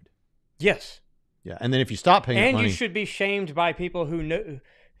feel shamed? yes. Yeah. And then if you stop paying And money, you should be shamed by people who know,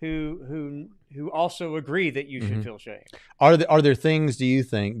 who also agree that you should feel shame. are there things, do you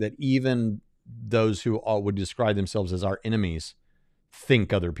think, that even those who would describe themselves as our enemies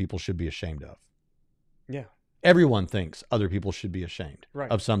think other people should be ashamed of? Yeah. Everyone thinks other people should be ashamed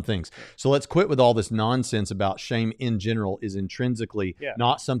Right. of some things. So let's quit with all this nonsense about shame in general is intrinsically Yeah.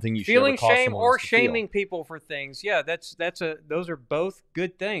 not something you Feeling should ever cause shame someone or else to feel. shaming people for things. Yeah, those are both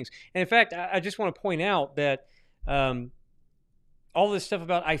good things. And in fact, I just want to point out that all this stuff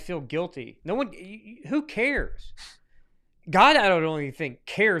about I feel guilty. No one, who cares? God, I don't really think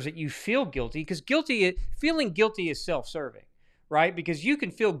cares that you feel guilty, because feeling guilty is self-serving, right? Because you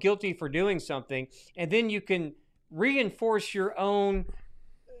can feel guilty for doing something, and then you can reinforce your own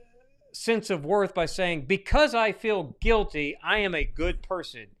sense of worth by saying, because I feel guilty, I am a good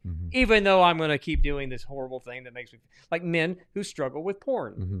person, even though I'm going to keep doing this horrible thing that makes me, like men who struggle with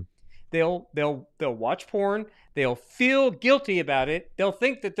porn. They'll watch porn. They'll feel guilty about it. They'll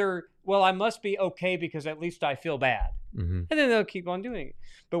think that I must be okay because at least I feel bad. And then they'll keep on doing it.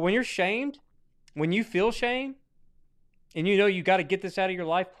 But when you're shamed, when you feel shame, and you know you got to get this out of your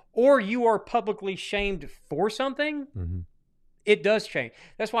life, or you are publicly shamed for something, it does change.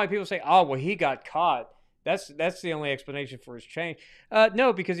 That's why people say, oh, well, he got caught. That's the only explanation for his change.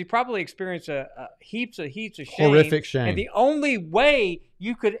 No, because he probably experienced heaps of shame. Horrific shame. And the only way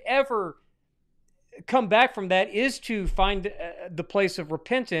you could ever come back from that is to find the place of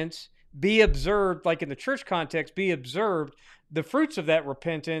repentance, be observed, like in the church context, be observed, the fruits of that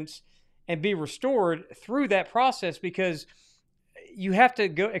repentance, and be restored through that process, because you have to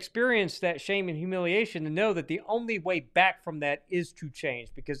go experience that shame and humiliation to know that the only way back from that is to change,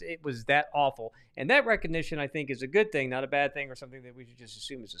 because it was that awful. And that recognition, I think, is a good thing, not a bad thing or something that we should just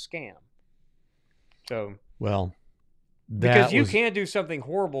assume is a scam. So, Well, because you can do something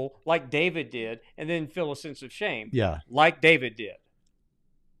horrible like David did and then feel a sense of shame. Yeah. Like David did.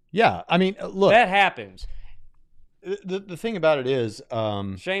 Yeah. I mean, look. That happens. The thing about it is,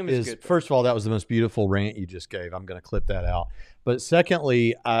 Shame is good. First of all, that was the most beautiful rant you just gave. I'm going to clip that out. But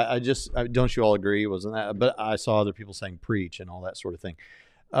secondly, don't you all agree? Wasn't that? But I saw other people saying preach and all that sort of thing.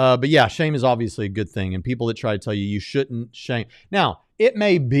 But yeah, shame is obviously a good thing. And people that try to tell you shouldn't shame. Now, it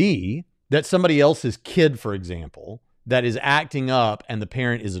may be that somebody else's kid, for example, that is acting up and the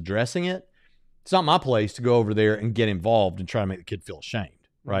parent is addressing it. It's not my place to go over there and get involved and try to make the kid feel ashamed,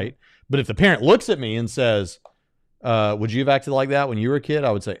 right? But if the parent looks at me and says, would you have acted like that when you were a kid?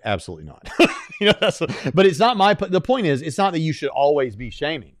 I would say, absolutely not. But it's not the point is, it's not that you should always be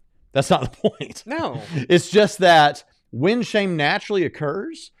shaming. That's not the point. No. It's just that when shame naturally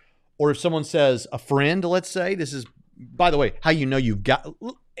occurs, or if someone says, a friend, let's say, this is, by the way, how you know you've got,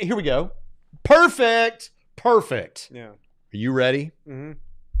 here we go. Perfect. Yeah. Are you ready? Mm-hmm.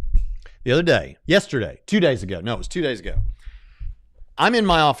 The other day, yesterday, 2 days ago. No, it was 2 days ago. I'm in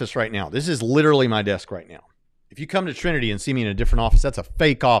my office right now. This is literally my desk right now. If you come to Trinity and see me in a different office, that's a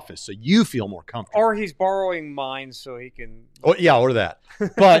fake office, so you feel more comfortable. Or he's borrowing mine so he can. Oh, yeah, or that.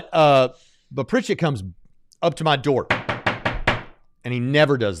 But Pritchett comes up to my door, and he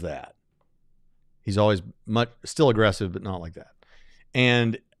never does that. He's always still aggressive, but not like that.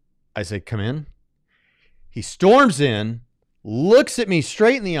 And I say, come in. He storms in, looks at me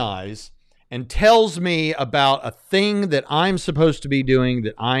straight in the eyes, and tells me about a thing that I'm supposed to be doing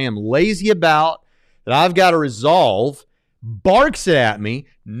that I am lazy about, that I've got to resolve, barks it at me,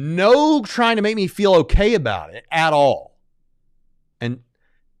 no trying to make me feel okay about it at all. And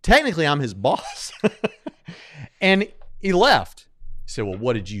technically, I'm his boss. And he left. He said, well,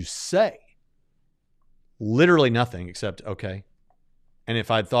 what did you say? Literally nothing except, okay. And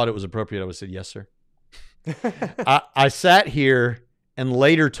if I'd thought it was appropriate, I would have said, yes, sir. I sat here and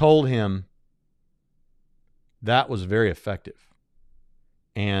later told him that was very effective.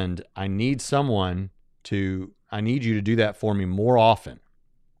 And I need you to do that for me more often.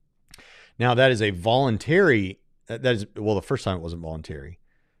 Now, that is a voluntary, the first time it wasn't voluntary,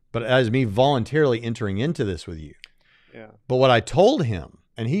 but that is me voluntarily entering into this with you. Yeah. But what I told him,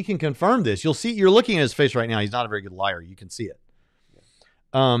 and he can confirm this, you'll see, you're looking at his face right now. He's not a very good liar. You can see it.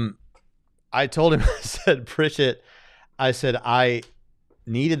 I told him, I said, Pritchett, I said, I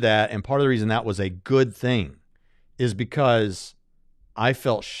needed that. And part of the reason that was a good thing is because I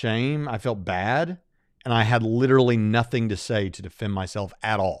felt shame, I felt bad, and I had literally nothing to say to defend myself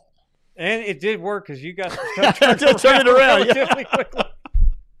at all. And it did work because you got some stuff Turn it around, yeah. relatively quickly.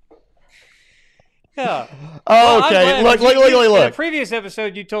 Yeah. Oh, okay. I'm glad. In a Look. previous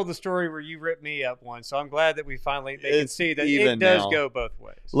episode, you told the story where you ripped me up once, so I'm glad that they can see that even it does now. go both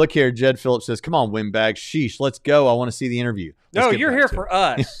ways. Look here, Jed Phillips says, "Come on, windbag, sheesh, let's go. I want to see the interview." Let's No, get you're back here to for it.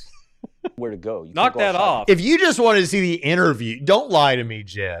 us. Where to go? You Knock can't go that outside. off. If you just wanted to see the interview, don't lie to me,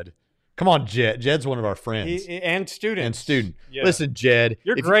 Jed. Come on, Jed. Jed's one of our friends And students. and student. Yeah. Listen, Jed.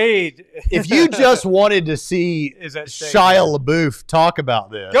 Your if, grade. if you just wanted to see Is at stake. Shia LaBeouf talk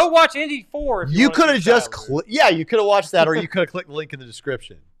about this, Go watch Indy 4. If you wanna could have see just Shia LaBeouf. you could have watched that, or you could have clicked the link in the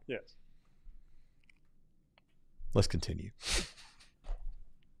description. Yes. Let's continue.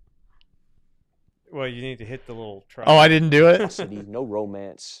 Well, you need to hit the little try. Oh, I didn't do it. City, no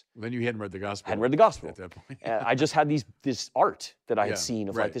romance. Then you hadn't read the gospel. Hadn't read the gospel. at that point. And I just had this art that I Yeah, had seen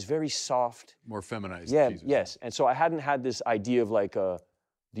of right. like this very soft. More feminized. Yeah, Jesus. yes. And so I hadn't had this idea of like the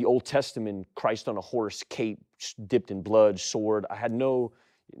Old Testament Christ on a horse, cape dipped in blood, sword. I had none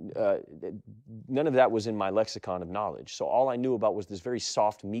of that was in my lexicon of knowledge. So all I knew about was this very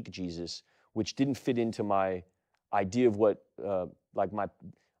soft, meek Jesus, which didn't fit into my idea of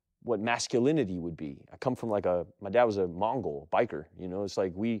what masculinity would be. I come from my dad was a Mongol biker, it's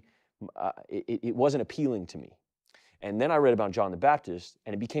like it wasn't appealing to me. And then I read about John the Baptist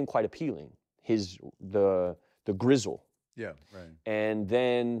and it became quite appealing. The grizzle. Yeah, right. And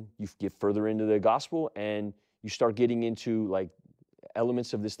then you get further into the gospel and you start getting into like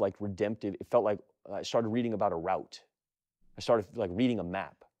elements of this like redemptive, it felt like I started reading about a route. I started like reading a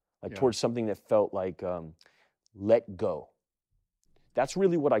map, like towards something that felt like let go. That's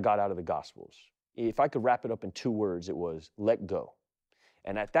really what I got out of the Gospels. If I could wrap it up in 2 words, it was let go.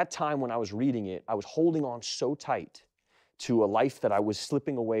 And at that time when I was reading it, I was holding on so tight to a life that I was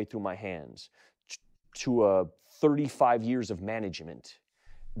slipping away through my hands, to 35 years of management,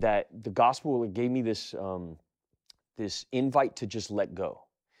 that the gospel gave me this invite to just let go.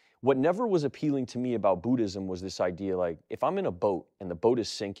 What never was appealing to me about Buddhism was this idea like, if I'm in a boat and the boat is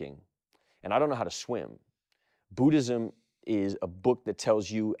sinking and I don't know how to swim, Buddhism is a book that tells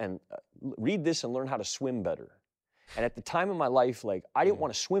you, and read this and learn how to swim better. And at the time in my life, like, I didn't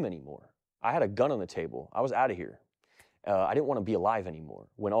want to swim anymore. I had a gun on the table. I was out of here. I didn't want to be alive anymore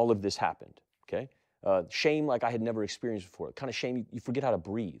when all of this happened, okay? Shame like I had never experienced before. Kind of shame, you forget how to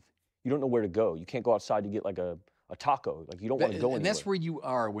breathe. You don't know where to go. You can't go outside to get like a taco. Like, you don't want to go anywhere. And that's where you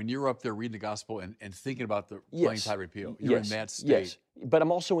are when you're up there reading the gospel and thinking about the playing tide repeal. You're in that state. Yes, but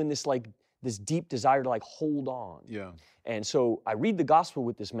I'm also in this deep desire to like hold on. Yeah. And so I read the gospel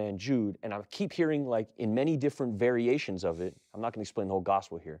with this man, Jude, and I keep hearing like in many different variations of it. I'm not going to explain the whole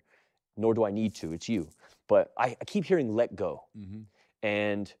gospel here, nor do I need to. It's you. But I keep hearing let go. Mm-hmm.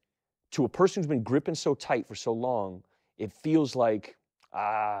 And to a person who's been gripping so tight for so long, it feels like,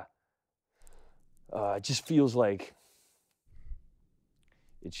 it just feels like,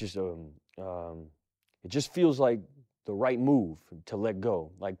 it just feels like the right move to let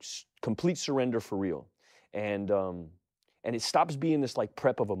go, like complete surrender for real. And it stops being this like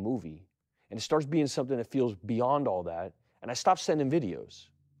prep of a movie, and it starts being something that feels beyond all that. And I stopped sending videos.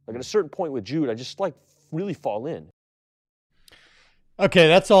 Like at a certain point with Jude, I just like really fall in. Okay,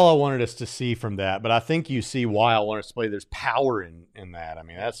 that's all I wanted us to see from that. But I think you see why I wanted us to play. There's power in that. I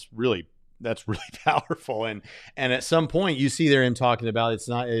mean, that's really powerful. And at some point you see there him talking about it's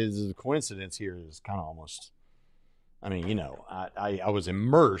a coincidence here. It's kind of almost, I mean, I was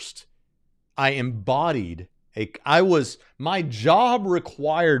immersed. I embodied my job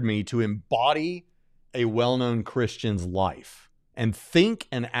required me to embody a well-known Christian's life and think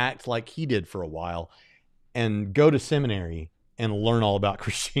and act like he did for a while and go to seminary and learn all about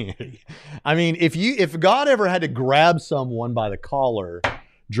Christianity. I mean, if God ever had to grab someone by the collar,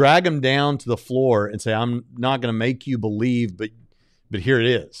 drag him down to the floor and say, I'm not going to make you believe, but here it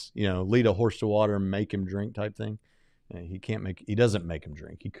is, lead a horse to water and make him drink type thing. He doesn't make him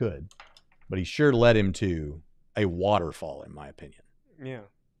drink. He could, but he sure led him to a waterfall, in my opinion. Yeah.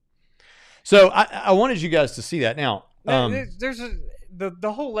 So I wanted you guys to see that. Now, there's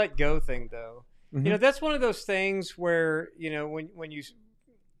the whole let go thing, though. Mm-hmm. That's one of those things where when you,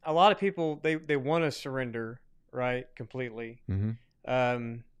 a lot of people they want to surrender, right, completely, mm-hmm.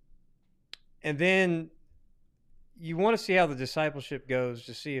 And then you want to see how the discipleship goes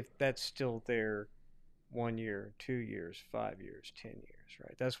to see if that's still there 1 year, 2 years, 5 years, 10 years,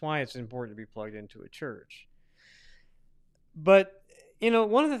 right? That's why it's important to be plugged into a church. But,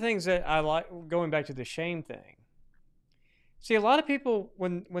 one of the things that I like, going back to the shame thing, see, a lot of people,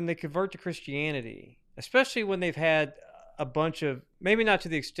 when they convert to Christianity, especially when they've had a bunch of, maybe not to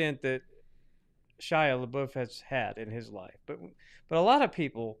the extent that Shia LaBeouf has had in his life, but a lot of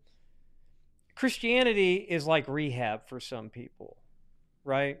people, Christianity is like rehab for some people,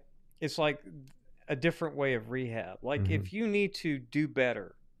 right? It's like a different way of rehab. Like if you need to do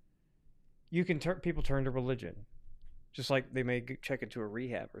better, you can people turn to religion, just like they may check into a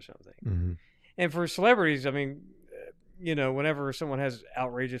rehab or something. And for celebrities, I mean, you know, whenever someone has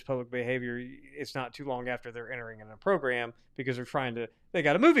outrageous public behavior, it's not too long after they're entering in a program because they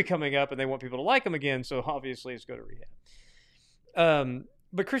got a movie coming up and they want people to like them again. So obviously it's go to rehab.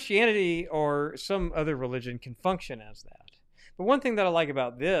 But Christianity or some other religion can function as that. But one thing that I like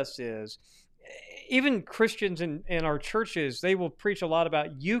about this is even Christians in our churches, they will preach a lot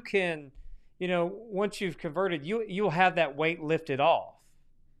about you can, you know, once you've converted, you'll have that weight lifted off,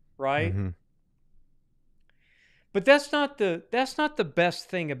 right? But that's not the best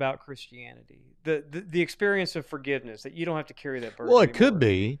thing about Christianity. The experience of forgiveness, that you don't have to carry that burden. Well, it anymore. could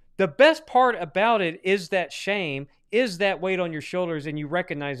be. The best part about it is that shame, is that weight on your shoulders and you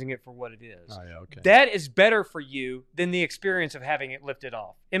recognizing it for what it is. Oh, yeah, okay. That is better for you than the experience of having it lifted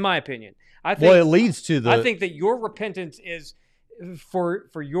off, in my opinion. I think, well, it leads to I think that your repentance is for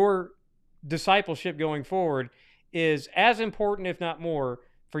your discipleship going forward is as important, if not more,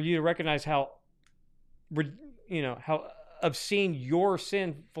 for you to recognize how obscene your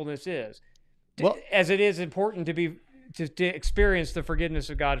sinfulness is. Well, as it is important to experience the forgiveness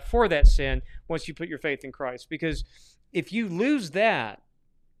of God for that sin once you put your faith in Christ. Because if you lose that,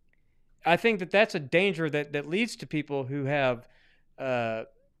 I think that that's a danger that leads to people who have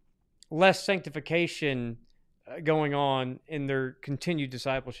less sanctification going on in their continued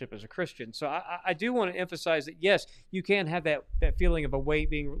discipleship as a Christian. So I do want to emphasize that, yes, you can have that feeling of a weight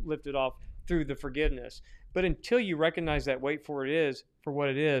being lifted off through the forgiveness. But until you recognize that weight for what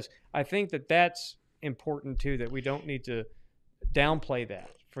it is, I think that that's important too, that we don't need to downplay that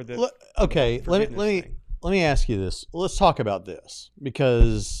for the okay. Let me ask you this. Let's talk about this,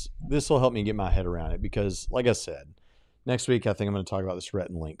 because this will help me get my head around it. Because, like I said, next week I think I'm going to talk about this Rhett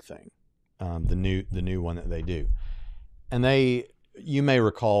and Link thing, the new one that they do, and you may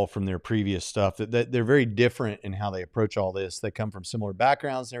recall from their previous stuff that they're very different in how they approach all this. They come from similar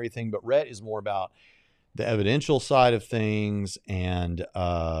backgrounds and everything, but Rhett is more about the evidential side of things, and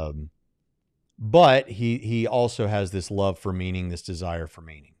but he also has this love for meaning, this desire for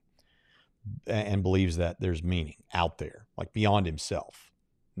meaning, and believes that there's meaning out there, like beyond himself,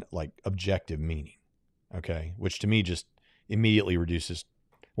 like objective meaning. Okay, which to me just immediately reduces,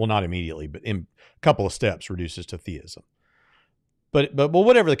 well, not immediately, but in a couple of steps reduces to theism. But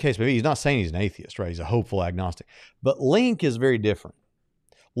whatever the case may be, he's not saying he's an atheist, right? He's a hopeful agnostic. But Link is very different.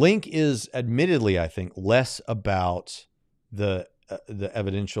 Link is admittedly, I think, less about the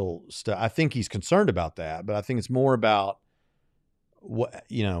evidential stuff. I think he's concerned about that, but I think it's more about what,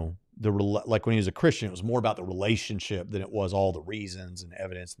 you know, like when he was a Christian, it was more about the relationship than it was all the reasons and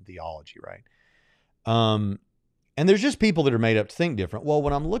evidence and theology, right? And there's just people that are made up to think different. Well,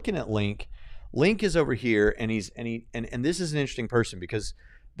 when I'm looking at Link is over here, and and this is an interesting person, because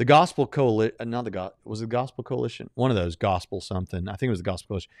the Gospel Coalition, was it the Gospel Coalition? One of those, Gospel something, I think it was the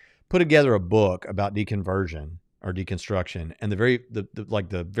Gospel Coalition, put together a book about deconversion or deconstruction, and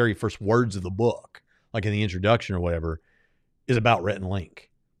the very first words of the book, like in the introduction or whatever, is about Rhett and Link.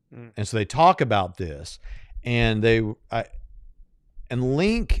 And so they talk about this, and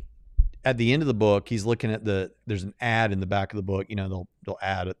Link, at the end of the book, he's looking at there's an ad in the back of the book. You know, they'll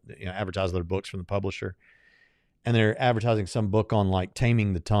advertise their books from the publisher, and they're advertising some book on like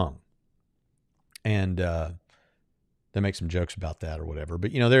taming the tongue, and they make some jokes about that or whatever.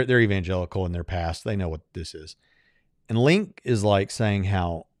 But you know, they're evangelical in their past; they know what this is. And Link is like saying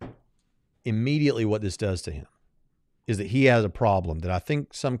how immediately what this does to him is that he has a problem that I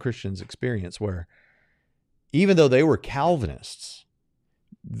think some Christians experience, where even though they were Calvinists,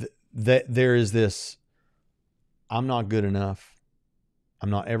 that there is this, I'm not good enough. I'm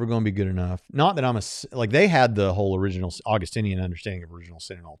not ever going to be good enough. Not that like they had the whole original Augustinian understanding of original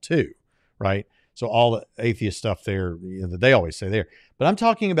sin and all too, right? So all the atheist stuff there, you know, that they always say there. But I'm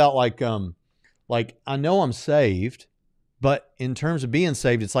talking about like I know I'm saved, but in terms of being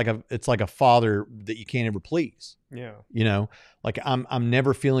saved, it's like a father that you can't ever please. Yeah. You know, like I'm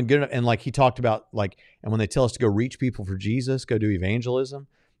never feeling good enough. And like he talked about, like, and when they tell us to go reach people for Jesus, go do evangelism,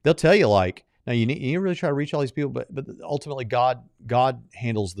 they'll tell you like, now you need to really try to reach all these people, but ultimately God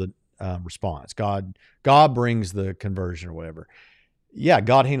handles the response. God brings the conversion or whatever. Yeah,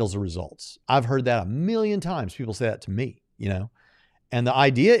 God handles the results. I've heard that a million times. People say that to me, you know. And the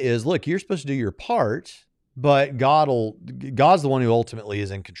idea is, look, you're supposed to do your part, but God's the one who ultimately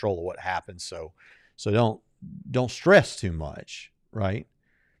is in control of what happens. So So don't stress too much, right?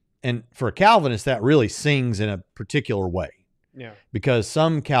 And for a Calvinist, that really sings in a particular way. Yeah. Because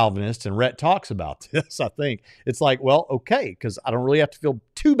some Calvinists, and Rhett talks about this, I think, it's like, well, okay, because I don't really have to feel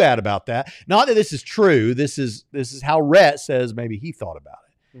too bad about that. Not that this is true. This is how Rhett says maybe he thought about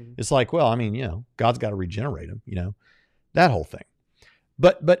it. Mm-hmm. It's like, well, I mean, God's got to regenerate him, that whole thing.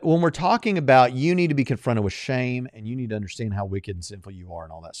 But when we're talking about you need to be confronted with shame and you need to understand how wicked and sinful you are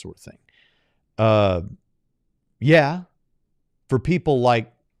and all that sort of thing. Yeah, for people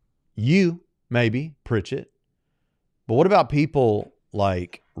like you, maybe, Pritchett. But what about people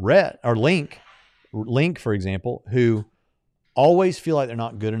like Rhett or Link, for example, who always feel like they're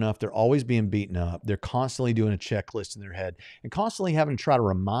not good enough. They're always being beaten up. They're constantly doing a checklist in their head and constantly having to try to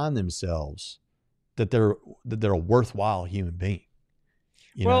remind themselves that they're a worthwhile human being.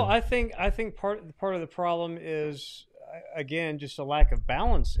 Well, I think part of the problem is, again, just a lack of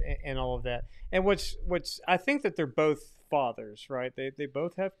balance in all of that. And what's I think that they're both fathers, right? They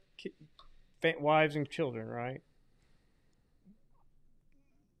both have wives and children, right?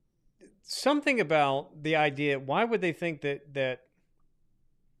 Something about the idea, why would they think that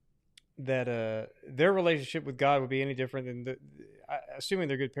their relationship with God would be any different than assuming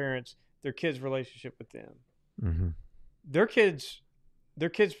they're good parents, their kids' relationship with them? Mm-hmm. Their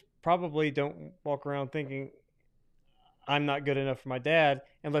kids probably don't walk around thinking, I'm not good enough for my dad,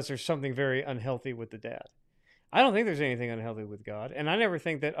 unless there's something very unhealthy with the dad. I don't think there's anything unhealthy with God. And I never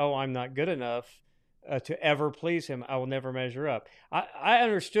think that, I'm not good enough to ever please him. I will never measure up. I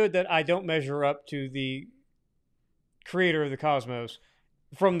understood that I don't measure up to the creator of the cosmos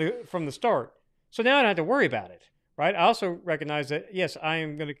from the start. So now I don't have to worry about it, right? I also recognize that, yes, I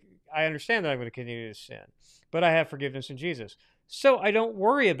understand that I'm going to continue to sin, but I have forgiveness in Jesus. So I don't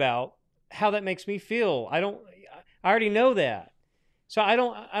worry about how that makes me feel. I already know that. So I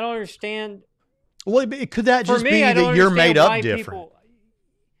don't understand. Well, could that just be that you're made up different?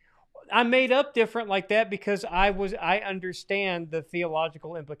 I'm made up different like that because I understand the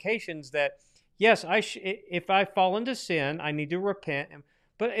theological implications that, yes, if I fall into sin, I need to repent.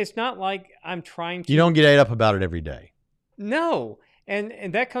 But it's not like I'm trying to. You don't get ate up about it every day. No.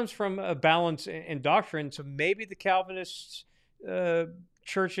 And that comes from a balance in doctrine. So maybe the Calvinist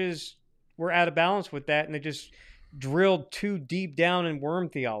churches were out of balance with that, and they just drilled too deep down in worm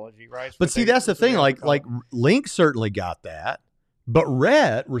theology, right? But see, that's the thing. Like Link certainly got that. But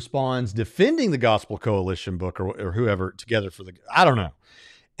Rhett responds defending the Gospel Coalition book or whoever together for I don't know,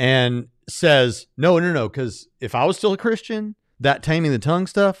 and says, no, because if I was still a Christian, that taming the tongue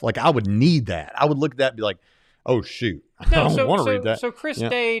stuff, like I would need that. I would look at that and be like, oh, shoot, I don't want to read that. So Chris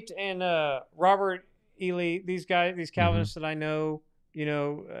Date and Robert Ely, these Calvinists that I know,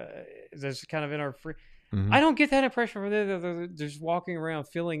 that's kind of in our free. Mm-hmm. I don't get that impression from them. They're just walking around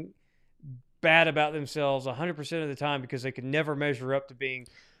feeling bad about themselves 100% of the time because they can never measure up to being.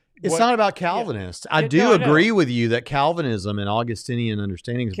 It's not about Calvinists. Yeah. I do agree with you that Calvinism and Augustinian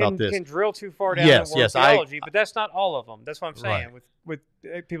understandings about this can drill too far down in theology, but that's not all of them. That's what I'm saying. Right. With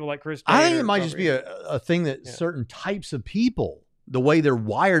people like Chris Date, I think it might just be a thing that certain types of people, the way they're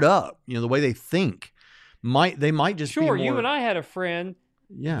wired up, the way they think, might just be more. You and I had a friend.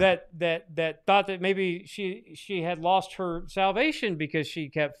 Yeah. That thought that maybe she had lost her salvation because she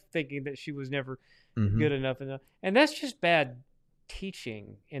kept thinking that she was never good enough, and that's just bad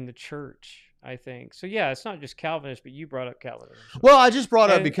teaching in the church, I think. So yeah, it's not just Calvinists, but you brought up Calvinism. Well, I just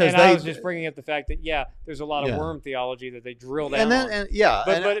brought up because I was just bringing up the fact that there's a lot of worm theology that they drill down.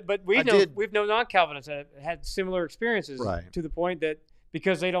 But we've known non-Calvinists that had similar experiences to the point that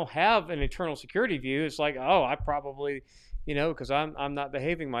because they don't have an eternal security view, it's like, I probably. Because I'm not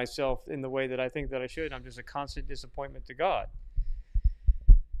behaving myself in the way that I think that I should. I'm just a constant disappointment to God.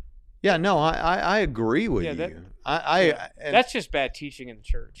 Yeah, no, I agree with you. That's just bad teaching in the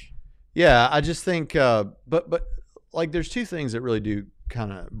church. Yeah, I just think, but like, there's two things that really do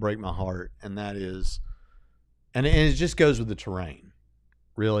kind of break my heart, and that is, and it just goes with the terrain.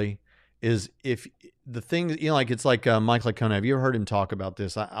 Really, is if the thing it's like Mike Licona. Have you ever heard him talk about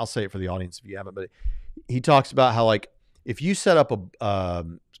this? I'll say it for the audience if you haven't, but he talks about how if you set up a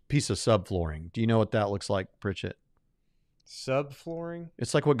piece of subflooring, do you know what that looks like, Pritchett? Subflooring?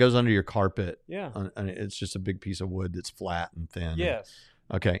 It's like what goes under your carpet. Yeah. And it's just a big piece of wood that's flat and thin. Yes.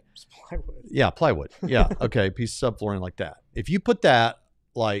 Okay. It's plywood. Yeah, plywood. Yeah. Okay. Piece of subflooring like that. If you put that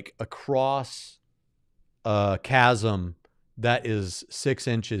across a chasm that is 6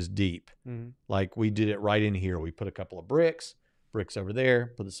 inches deep, like we did it right in here. We put a couple of bricks over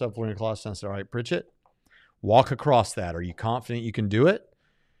there, put the subflooring across, and I said, all right, Pritchett, walk across that. Are you confident you can do it?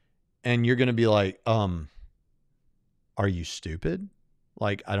 And you're going to be like, are you stupid?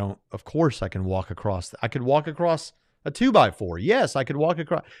 Like, of course I can walk across. I could walk across a 2x4. Yes, I could walk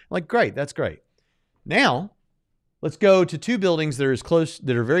across. Like, great. That's great. Now, let's go to two buildings that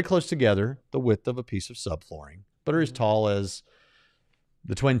are very close together, the width of a piece of subflooring, but are as tall as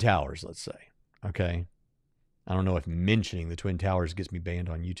the Twin Towers, let's say. Okay. I don't know if mentioning the Twin Towers gets me banned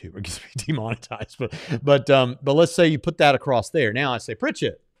on YouTube or gets me demonetized, but let's say you put that across there. Now I say,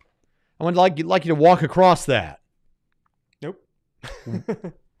 Pritchett, I would like you to walk across that. Nope.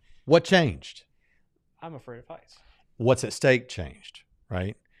 What changed? I'm afraid of heights. What's at stake changed,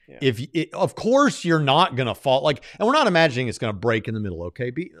 right? Yeah. Of course you're not going to fall, and we're not imagining it's going to break in the middle.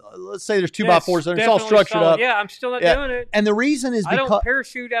 Okay. Let's say there's 2x4s there. It's all structured solid. up. Yeah. I'm still not doing it. And the reason is I because don't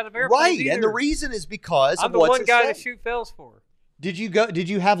parachute out of airplanes right. either. And the reason is because I'm of the what's one at guy stake. the chute fails for. Did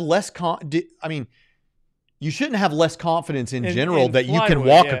you have less you shouldn't have less confidence in general that you can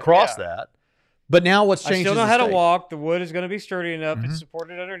walk across that. But now what's changed? I still know is how the to stake. walk. The wood is going to be sturdy enough. It's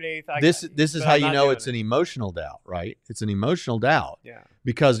supported underneath. This is how you know it's an emotional doubt, right? It's an emotional doubt. Yeah.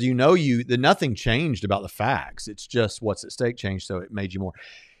 Because nothing changed about the facts. It's just what's at stake changed, so it made you more.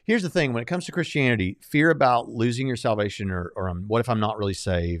 Here's the thing: when it comes to Christianity, fear about losing your salvation, or what if I'm not really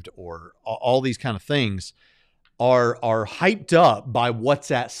saved, or all these kind of things, are hyped up by what's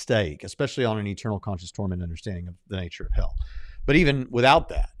at stake, especially on an eternal conscious torment understanding of the nature of hell. But even without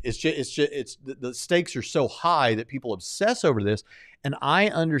that, the stakes are so high that people obsess over this. And I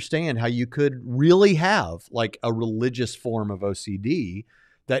understand how you could really have like a religious form of OCD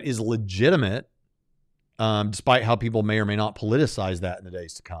that is legitimate, despite how people may or may not politicize that in the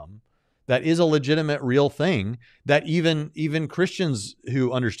days to come. That is a legitimate, real thing that even Christians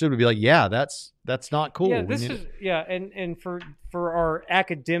who understood would be like, yeah, that's not cool. Yeah, and for our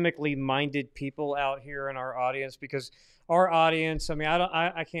academically minded people out here in our audience, because our audience, I mean,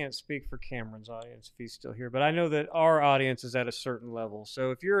 I can't speak for Cameron's audience if he's still here, but I know that our audience is at a certain level.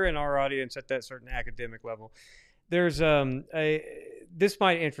 So if you're in our audience at that certain academic level, there's this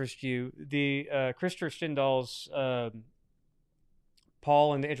might interest you. The Christopher Stendhal's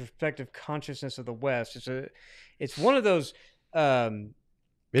Paul and the Introspective Consciousness of the West. It's one of those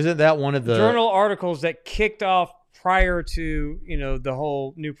isn't that one of the journal articles that kicked off prior to the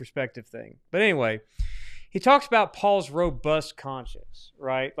whole New Perspective thing. But anyway, he talks about Paul's robust conscience,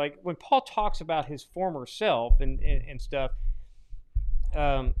 right? Like when Paul talks about his former self and stuff,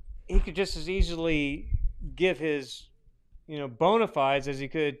 he could just as easily give his bona fides as he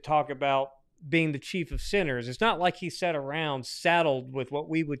could talk about being the chief of sinners. It's not like he sat around saddled with what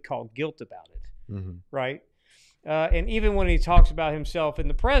we would call guilt about it, right? And even when he talks about himself in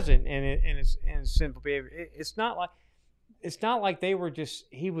the present and his sinful behavior, it's not like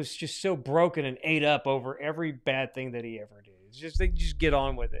he was just so broken and ate up over every bad thing that he ever did. It's just they just get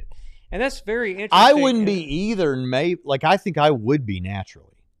on with it, and that's very interesting. I wouldn't be either. I think I would be naturally.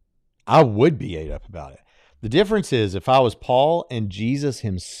 I would be ate up about it. The difference is if I was Paul and Jesus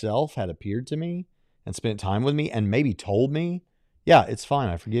himself had appeared to me and spent time with me and maybe told me, yeah, it's fine,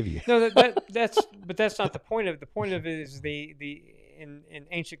 I forgive you. No, that's not the point of it. The point of it is in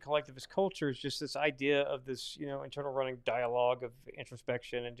ancient collectivist culture is just this idea of this, internal running dialogue of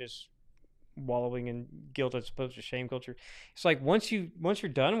introspection and just wallowing in guilt as opposed to shame culture. It's like once you're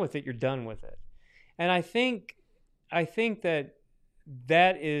done with it, you're done with it. And I think that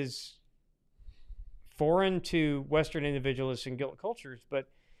is foreign to Western individualists and guilt cultures, but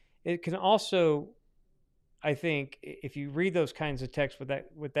it can also, I think, if you read those kinds of texts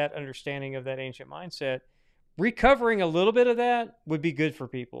with that understanding of that ancient mindset, recovering a little bit of that would be good for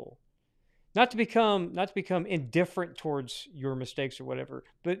people. Not to become indifferent towards your mistakes or whatever,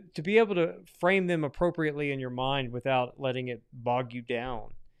 but to be able to frame them appropriately in your mind without letting it bog you down.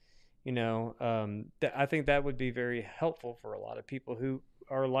 I think that would be very helpful for a lot of people who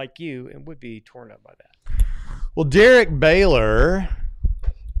are like you and would be torn up by that. Well, Derek Baylor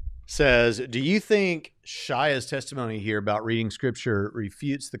says, do you think Shia's testimony here about reading Scripture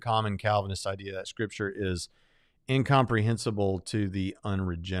refutes the common Calvinist idea that Scripture is incomprehensible to the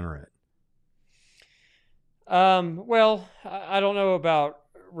unregenerate? Well, I don't know about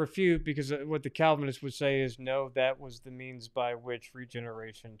refute, because what the Calvinists would say is no, that was the means by which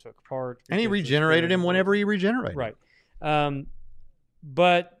regeneration took part. And he regenerated him whenever he regenerated. Right.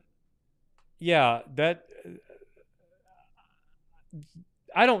 But yeah,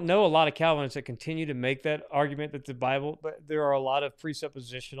 I don't know a lot of Calvinists that continue to make that argument that the Bible, but there are a lot of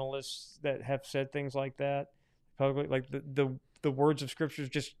presuppositionalists that have said things like that publicly, like the words of Scripture is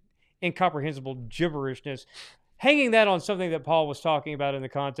just incomprehensible gibberishness, hanging that on something that Paul was talking about in the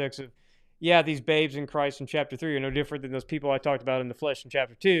context of, yeah, these babes in Christ in chapter 3 are no different than those people I talked about in the flesh in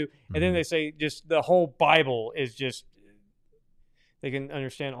chapter 2. And then they say just the whole Bible is just They can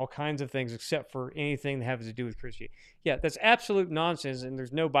understand all kinds of things except for anything that has to do with Christianity. Yeah, that's absolute nonsense, and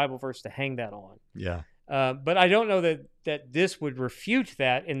there's no Bible verse to hang that on. Yeah. But I don't know that this would refute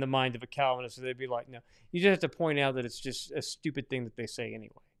that in the mind of a Calvinist. So they'd be like, no, you just have to point out that it's just a stupid thing that they say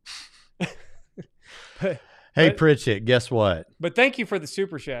anyway. Hey, Pritchett, guess what? But thank you for the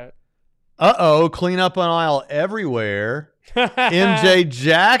super chat. Uh-oh, clean up on aisle everywhere. MJ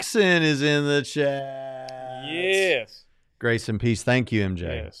Jackson is in the chat. Yes. Grace and peace. Thank you, MJ.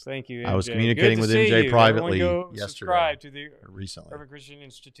 Yes, thank you, MJ. I was communicating Good with to see MJ you. privately Everyone go yesterday. subscribe to the Recently. Urban Christian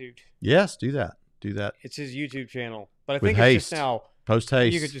Institute. Yes, do that. Do that. It's his YouTube channel. But I With think haste. it's just now. Post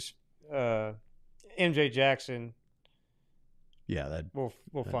haste. You could just MJ Jackson. Yeah, that.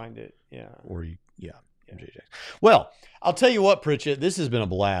 We'll find it. Yeah. Or you, yeah. MJ Jackson. Well, I'll tell you what, Pritchett, this has been a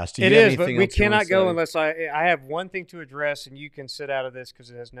blast. Do you It have is, but anything we else you wanna cannot go say? unless I have one thing to address, and you can sit out of this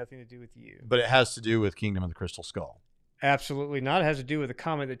because it has nothing to do with you. But it has to do with Kingdom of the Crystal Skull. Absolutely not. It has to do with a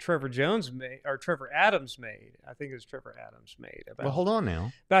comment that Trevor Adams made. I think it was Trevor Adams made about. Well, hold on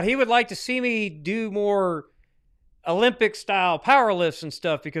now. But he would like to see me do more Olympic style power lifts and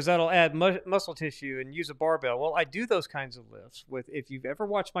stuff because that'll add muscle tissue and use a barbell. Well, I do those kinds of lifts with. If you've ever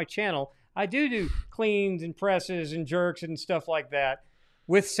watched my channel, I do cleans and presses and jerks and stuff like that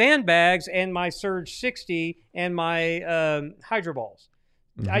with sandbags and my Surge 60 and my Hydro Balls.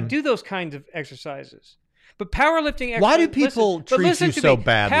 Mm-hmm. I do those kinds of exercises. But powerlifting exercises... Why do people treat you so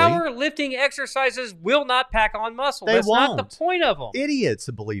badly? Powerlifting exercises will not pack on muscle. They That's won't. not the point of them. Idiots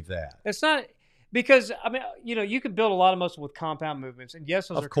believe that. It's not... Because, I mean, you can build a lot of muscle with compound movements. And yes,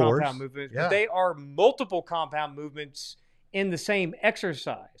 those Of are course. compound movements. Yeah. But they are multiple compound movements in the same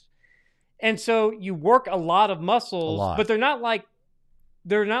exercise. And so you work a lot of muscles, A lot. but they're not like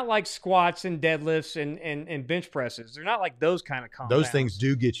squats and deadlifts and bench presses. They're not like those kind of compounds. Those things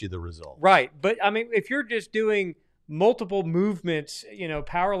do get you the result. Right. But I mean, if you're just doing multiple movements,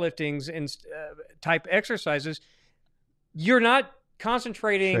 powerliftings and type exercises, you're not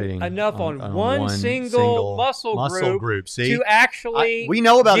concentrating Trading enough on one single muscle group See? to actually we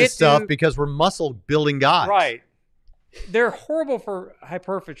know about get this stuff to- because we're muscle building guys. Right. They're horrible for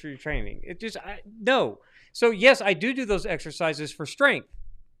hypertrophy training. It just, no. So yes, I do those exercises for strength.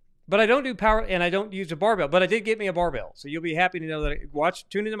 But I don't do power, and I don't use a barbell. But I did get me a barbell, so you'll be happy to know that.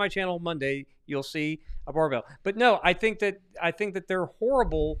 Tune into my channel Monday. You'll see a barbell. But no, I think that they're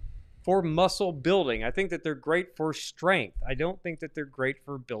horrible for muscle building. I think that they're great for strength. I don't think that they're great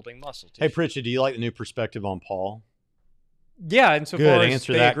for building muscle tissue. Hey, Pritchett, do you like the new perspective on Paul? Yeah, and so Good, far as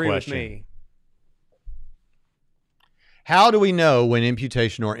answer they that agree question. with me. How do we know when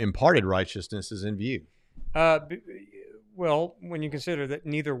imputation or imparted righteousness is in view? Well, when you consider that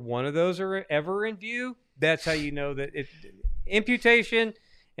neither one of those are ever in view, that's how you know that imputation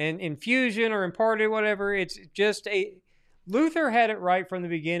and infusion or imparted, whatever, it's just Luther had it right from the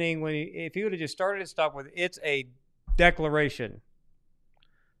beginning if he would have just started and stopped with, it's a declaration.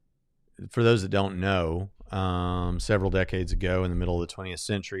 For those that don't know, several decades ago in the middle of the 20th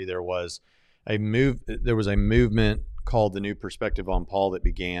century, there was a movement called the New Perspective on Paul that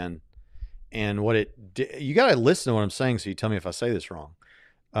began. And what it did, you got to listen to what I'm saying so you tell me if I say this wrong.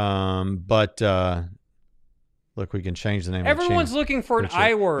 But look, we can change the name Everyone's of the channel. looking for an Pritchett.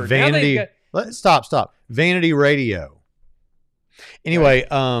 I word. Vanity. Stop. Vanity Radio. Anyway,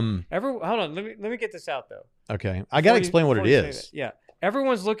 Hold on. Let me get this out, though. okay. I got to explain what it Before you say is. that. Yeah.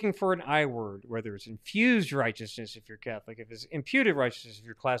 Everyone's looking for an I word, whether it's infused righteousness if you're Catholic, if it's imputed righteousness if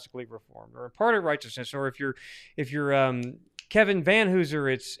you're classically reformed, or imparted righteousness, or if you're Kevin Van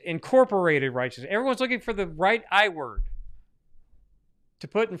Hooser, it's incorporated righteousness. Everyone's looking for the right I word to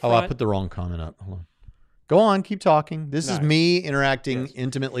put in front. Oh, I put the wrong comment up. Hold on. Go on, keep talking. This is Nice. me interacting Yes.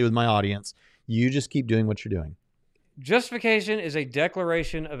 intimately with my audience. You just keep doing what you're doing. Justification is a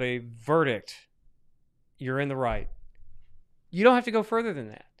declaration of a verdict. You're in the right. You don't have to go further than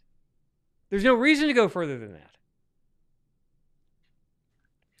that. There's no reason to go further than that.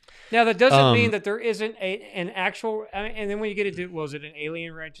 Now, that doesn't mean that there isn't an actual... and then when you get into, well, is it an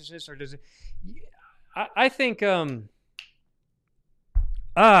alien righteousness, or does it... I think... I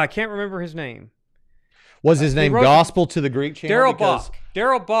can't remember his name. Was his name wrote- Gospel to the Greek channel? Daryl Because- Bach.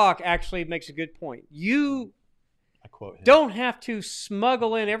 Daryl Bach actually makes a good point. You I quote him. don't have to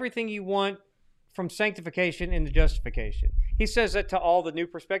smuggle in everything you want from sanctification into justification. He says that to all the New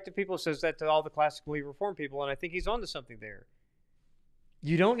Perspective people, says that to all the classically reformed people, and I think he's onto something there.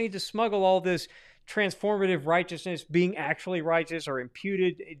 You don't need to smuggle all this transformative righteousness, being actually righteous or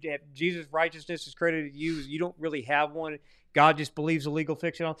imputed. Jesus' righteousness is credited to you. You don't really have one. God just believes a legal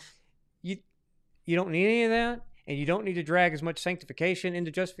fiction. You don't need any of that, and you don't need to drag as much sanctification into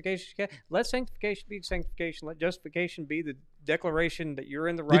justification. Let sanctification be sanctification. Let justification be declaration that you're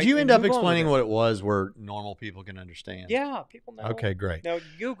in the right. Did you end and up move on with explaining it. what it was where normal people can understand? Yeah, people know. Okay, great. No,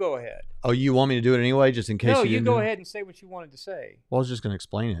 you go ahead. Oh, you want me to do it anyway, just in case No, you you didn't go know? ahead and say what you wanted to say. Well, I was just going to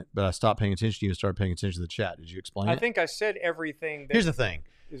explain it, but I stopped paying attention to you and started paying attention to the chat. Did you explain it? I think I said everything that Here's the thing.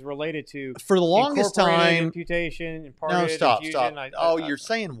 is related to For the longest incorporated, time... imputation, No, imparted, stop. infusion. You're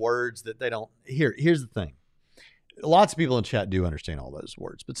saying words that they don't... Here's the thing. Lots of people in chat do understand all those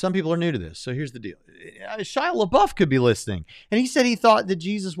words, but some people are new to this. So here's the deal. Shia LaBeouf could be listening, and he said he thought that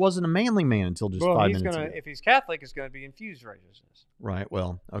Jesus wasn't a manly man until just 5 minutes ago. If he's Catholic, it's going to be infused righteousness. Right.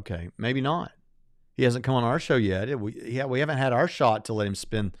 Well, okay. Maybe not. He hasn't come on our show yet. We haven't had our shot to let him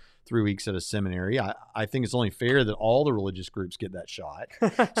spend 3 weeks at a seminary. I think it's only fair that all the religious groups get that shot.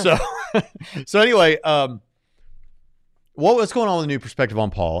 So anyway, what's going on with the New Perspective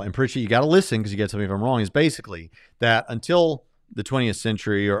on Paul, and Pritchett, you got to listen because you got to tell me if I'm wrong, is basically that until the 20th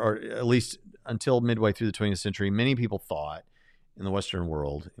century, or at least until midway through the 20th century, many people thought, in the Western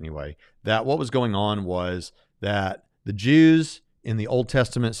world anyway, that what was going on was that the Jews in the Old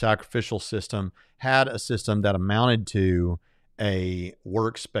Testament sacrificial system had a system that amounted to a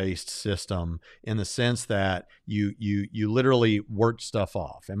works-based system in the sense that you literally worked stuff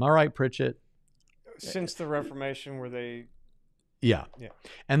off. Am I right, Pritchett? Since the Reformation, where they... Yeah.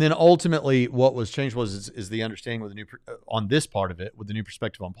 And then ultimately what was changed is the understanding with the new, on this part of it, with the New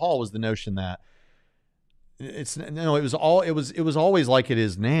Perspective on Paul, was the notion that it was always like it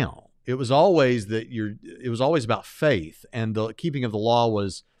is now. It was always it was always about faith, and the keeping of the law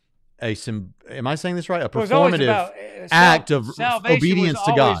was am I saying this right? A performative act of obedience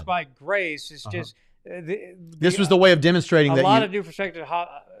to God. Salvation by grace. It's just... this was the way of demonstrating that a lot of New Perspective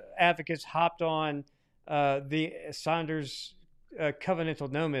advocates hopped on the Saunders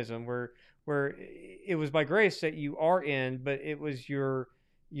covenantal nomism, where it was by grace that you are in, but it was your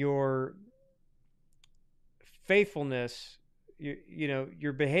faithfulness,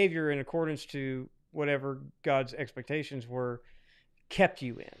 your behavior in accordance to whatever God's expectations were, kept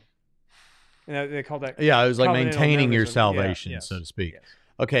you in. And they call that it was like maintaining your salvation, so to speak. Yes.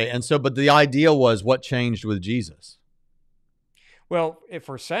 Okay, and so, but the idea was what changed with Jesus? Well,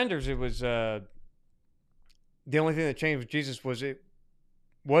 for Sanders, it was the only thing that changed with Jesus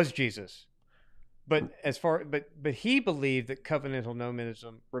was Jesus. But but he believed that covenantal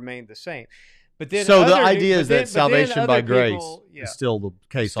nomism remained the same. But then the idea is that salvation by grace is still the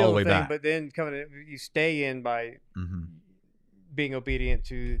case all the way back. But then covenant, you stay in by being obedient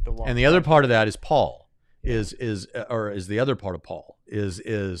to the law. And the other part of that is Paul. Is the other part of Paul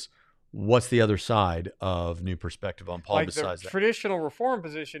is what's the other side of New Perspective on Paul, besides the that? Traditional Reform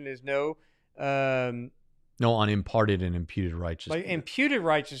position is no, on imparted and imputed righteousness. Like imputed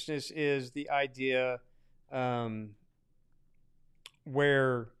righteousness is the idea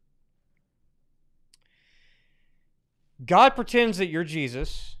where God pretends that you're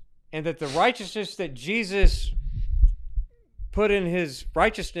Jesus, and that the righteousness that Jesus put in his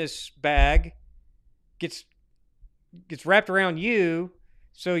righteousness bag gets wrapped around you,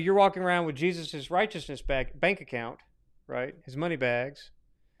 so you're walking around with Jesus's righteousness bank account, right? His money bags.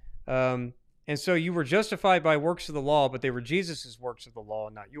 And so you were justified by works of the law, but they were Jesus's works of the law,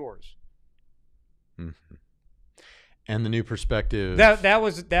 not yours. Mm-hmm. And the New Perspective that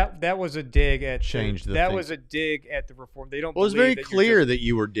was a dig at was a dig at the Reform. They don't. Well, it was very clear that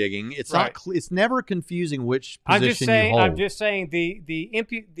you were digging. It's right. It's never confusing which position you hold. I'm just saying the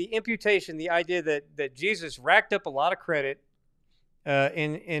imputation, the idea that Jesus racked up a lot of credit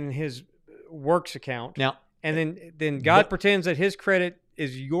in his works account. Now, and then God pretends that his credit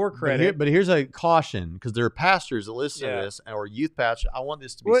is your credit. But here's a caution, because there are pastors that listen to this, or youth pastors. I want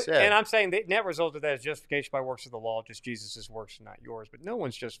this to be said. And I'm saying the net result of that is justification by works of the law, just Jesus' works, not yours. But no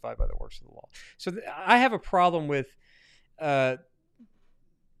one's justified by the works of the law. So I have a problem with the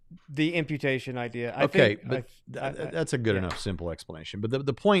imputation idea. That's a good enough simple explanation. But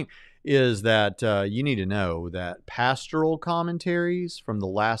the point is that you need to know that pastoral commentaries from the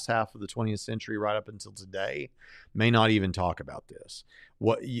last half of the 20th century right up until today may not even talk about this.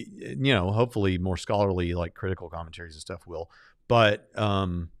 What hopefully more scholarly, like critical commentaries and stuff will, but a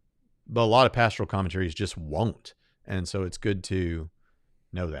lot of pastoral commentaries just won't, and so it's good to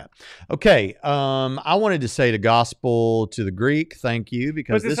know that. Okay, I wanted to say the gospel to the Greek. Thank you,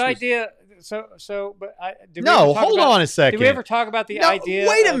 because this idea. Hold on a second. Did we ever talk about the idea?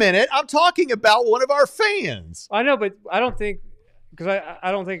 Wait a minute. I'm talking about one of our fans. I know, but I don't think. Because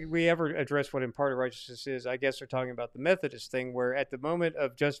I don't think we ever address what imparted righteousness is. I guess they're talking about the Methodist thing, where at the moment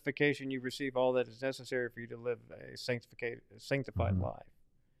of justification, you receive all that is necessary for you to live a sanctified life.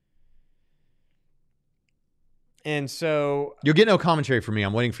 And so... You'll get no commentary from me.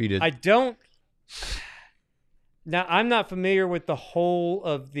 I'm waiting for you to... I don't... Now, I'm not familiar with the whole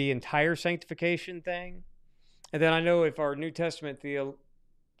of the entire sanctification thing. And then I know if our New Testament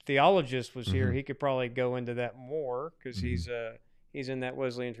theologist was here, he could probably go into that more because he's in that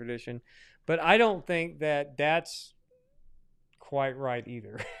Wesleyan tradition. But I don't think that that's quite right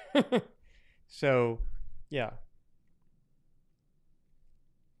either. So, yeah.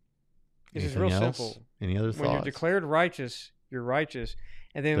 This is real simple. Any other thoughts? When you're declared righteous, you're righteous.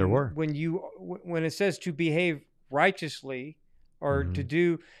 And then when it says to behave righteously or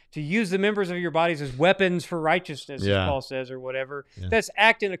to use the members of your bodies as weapons for righteousness, as Paul says, or whatever, that's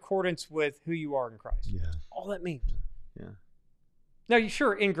act in accordance with who you are in Christ. Yeah. All that means. Yeah. Now,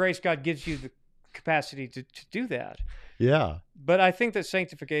 sure, in grace, God gives you the capacity to do that. Yeah. But I think that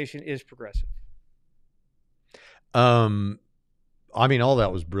sanctification is progressive. I mean, all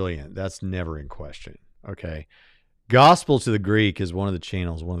that was brilliant. That's never in question. Okay. Gospel to the Greek is one of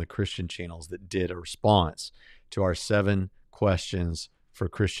the Christian channels that did a response to our 7 questions for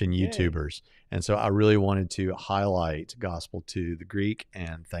Christian YouTubers. And so I really wanted to highlight Gospel to the Greek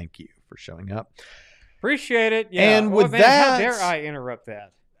and thank you for showing up. Appreciate it. Yeah. And with that, how dare I interrupt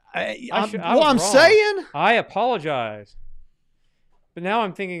that? I'm saying, I apologize. But now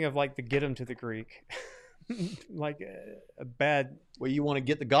I'm thinking of like the get them to the Greek. Like a bad. Well, you want to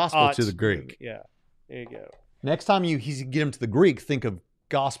get the gospel to the Greek. Yeah, there you go. Next time you get him to the Greek, think of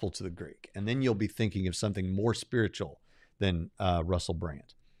gospel to the Greek, and then you'll be thinking of something more spiritual than Russell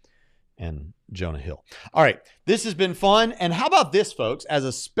Brand and Jonah Hill. All right, this has been fun. And how about this, folks? As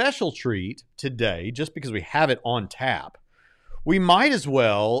a special treat today, just because we have it on tap, we might as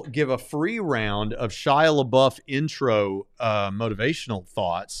well give a free round of Shia LaBeouf intro motivational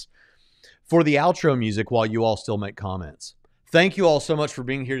thoughts for the outro music while you all still make comments. Thank you all so much for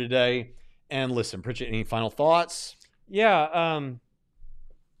being here today. And listen, Pritchett, any final thoughts? Yeah.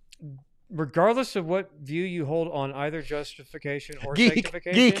 Regardless of what view you hold on either justification or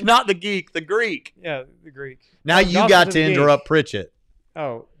sanctification. Geek, not the geek, the Greek. Yeah, the Greek. Now you got to interrupt Pritchett.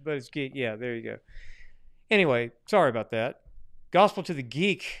 Oh, but it's geek. Yeah, there you go. Anyway, sorry about that. Gospel to the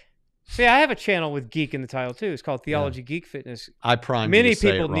Geek. See, I have a channel with geek in the title too. It's called Theology Geek Fitness. I primed you to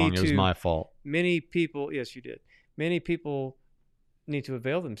say it wrong. It was my fault. Many people, yes, you did. Many people need to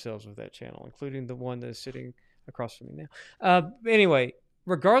avail themselves of that channel, including the one that is sitting across from me now. Anyway,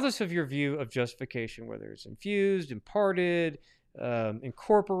 regardless of your view of justification, whether it's infused, imparted,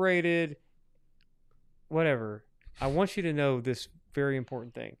 incorporated, whatever, I want you to know this very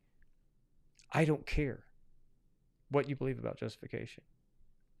important thing. I don't care what you believe about justification.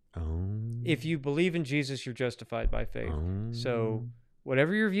 If you believe in Jesus, you're justified by faith. So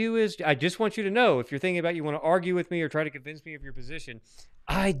whatever your view is, I just want you to know, if you're thinking about you want to argue with me or try to convince me of your position,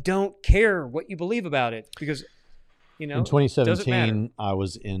 I don't care what you believe about it because, in 2017, I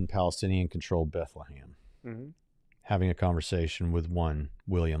was in Palestinian-controlled Bethlehem having a conversation with one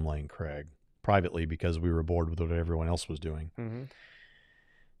William Lane Craig privately because we were bored with what everyone else was doing.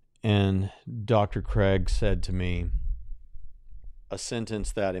 And Dr. Craig said to me a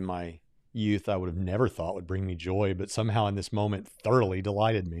sentence that in my youth I would have never thought would bring me joy, but somehow in this moment thoroughly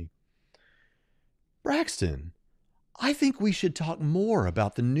delighted me. Braxton, I think we should talk more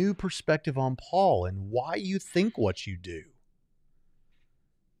about the new perspective on Paul and why you think what you do.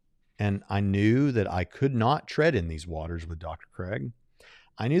 And I knew that I could not tread in these waters with Dr. Craig.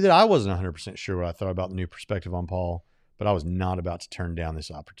 I knew that I wasn't 100% sure what I thought about the new perspective on Paul, but I was not about to turn down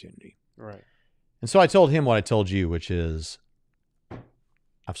this opportunity. Right. And so I told him what I told you, which is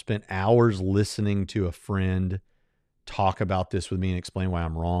I've spent hours listening to a friend talk about this with me and explain why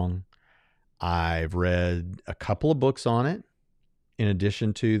I'm wrong. I've read a couple of books on it, in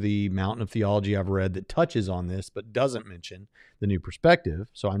addition to the mountain of theology I've read that touches on this but doesn't mention the new perspective.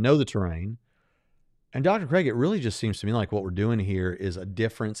 So I know the terrain. And Dr. Craig, it really just seems to me like what we're doing here is a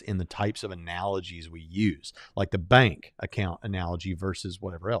difference in the types of analogies we use, like the bank account analogy versus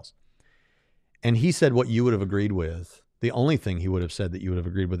whatever else. And he said what you would have agreed with. The only thing he would have said that you would have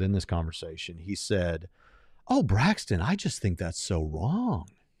agreed with in this conversation, he said, "Oh, Braxton, I just think that's so wrong."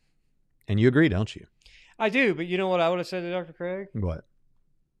 And you agree, don't you? I do, but you know what I would have said to Dr. Craig? What?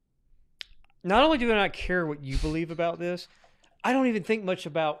 Not only do I not care what you believe about this, I don't even think much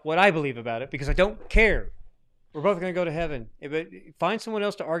about what I believe about it because I don't care. We're both going to go to heaven. But find someone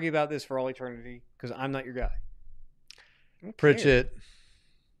else to argue about this for all eternity because I'm not your guy. Pritchett,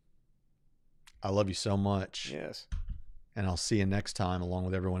 I love you so much. Yes. And I'll see you next time along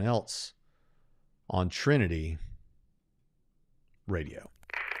with everyone else on Trinity Radio.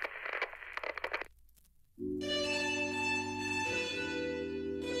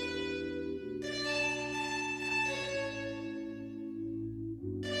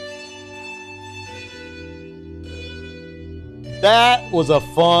 That was a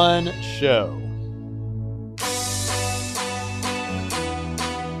fun show.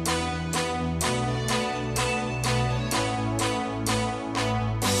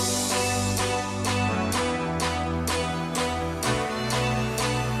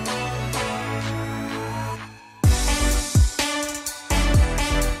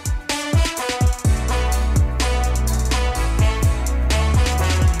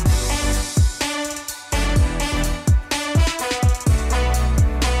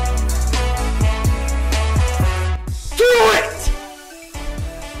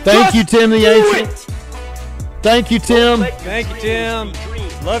 Thank you, Tim the Ancient. Thank you, Tim. Thank you, Tim.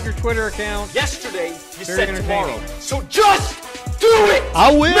 Love your Twitter account. Yesterday, you Very said tomorrow. entertaining. So just do it.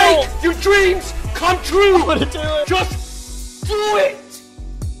 I will. Make your dreams come true. I'm gonna do it. Just do it.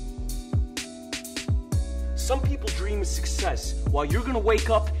 Some people dream of success while you're gonna wake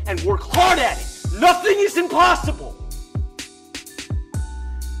up and work hard at it. Nothing is impossible.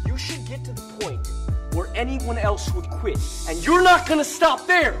 You should get to the point where anyone else would quit, and you're not gonna stop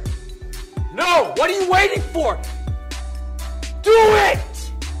there. No, what are you waiting for? Do it!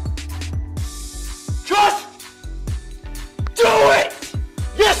 Just do it!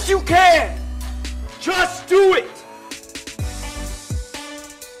 Yes, you can! Just do it!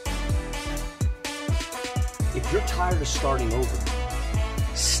 If you're tired of starting over,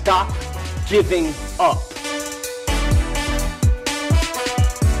 stop giving up.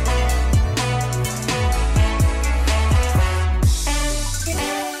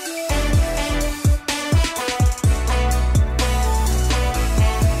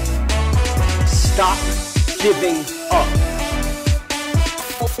 Stop giving up.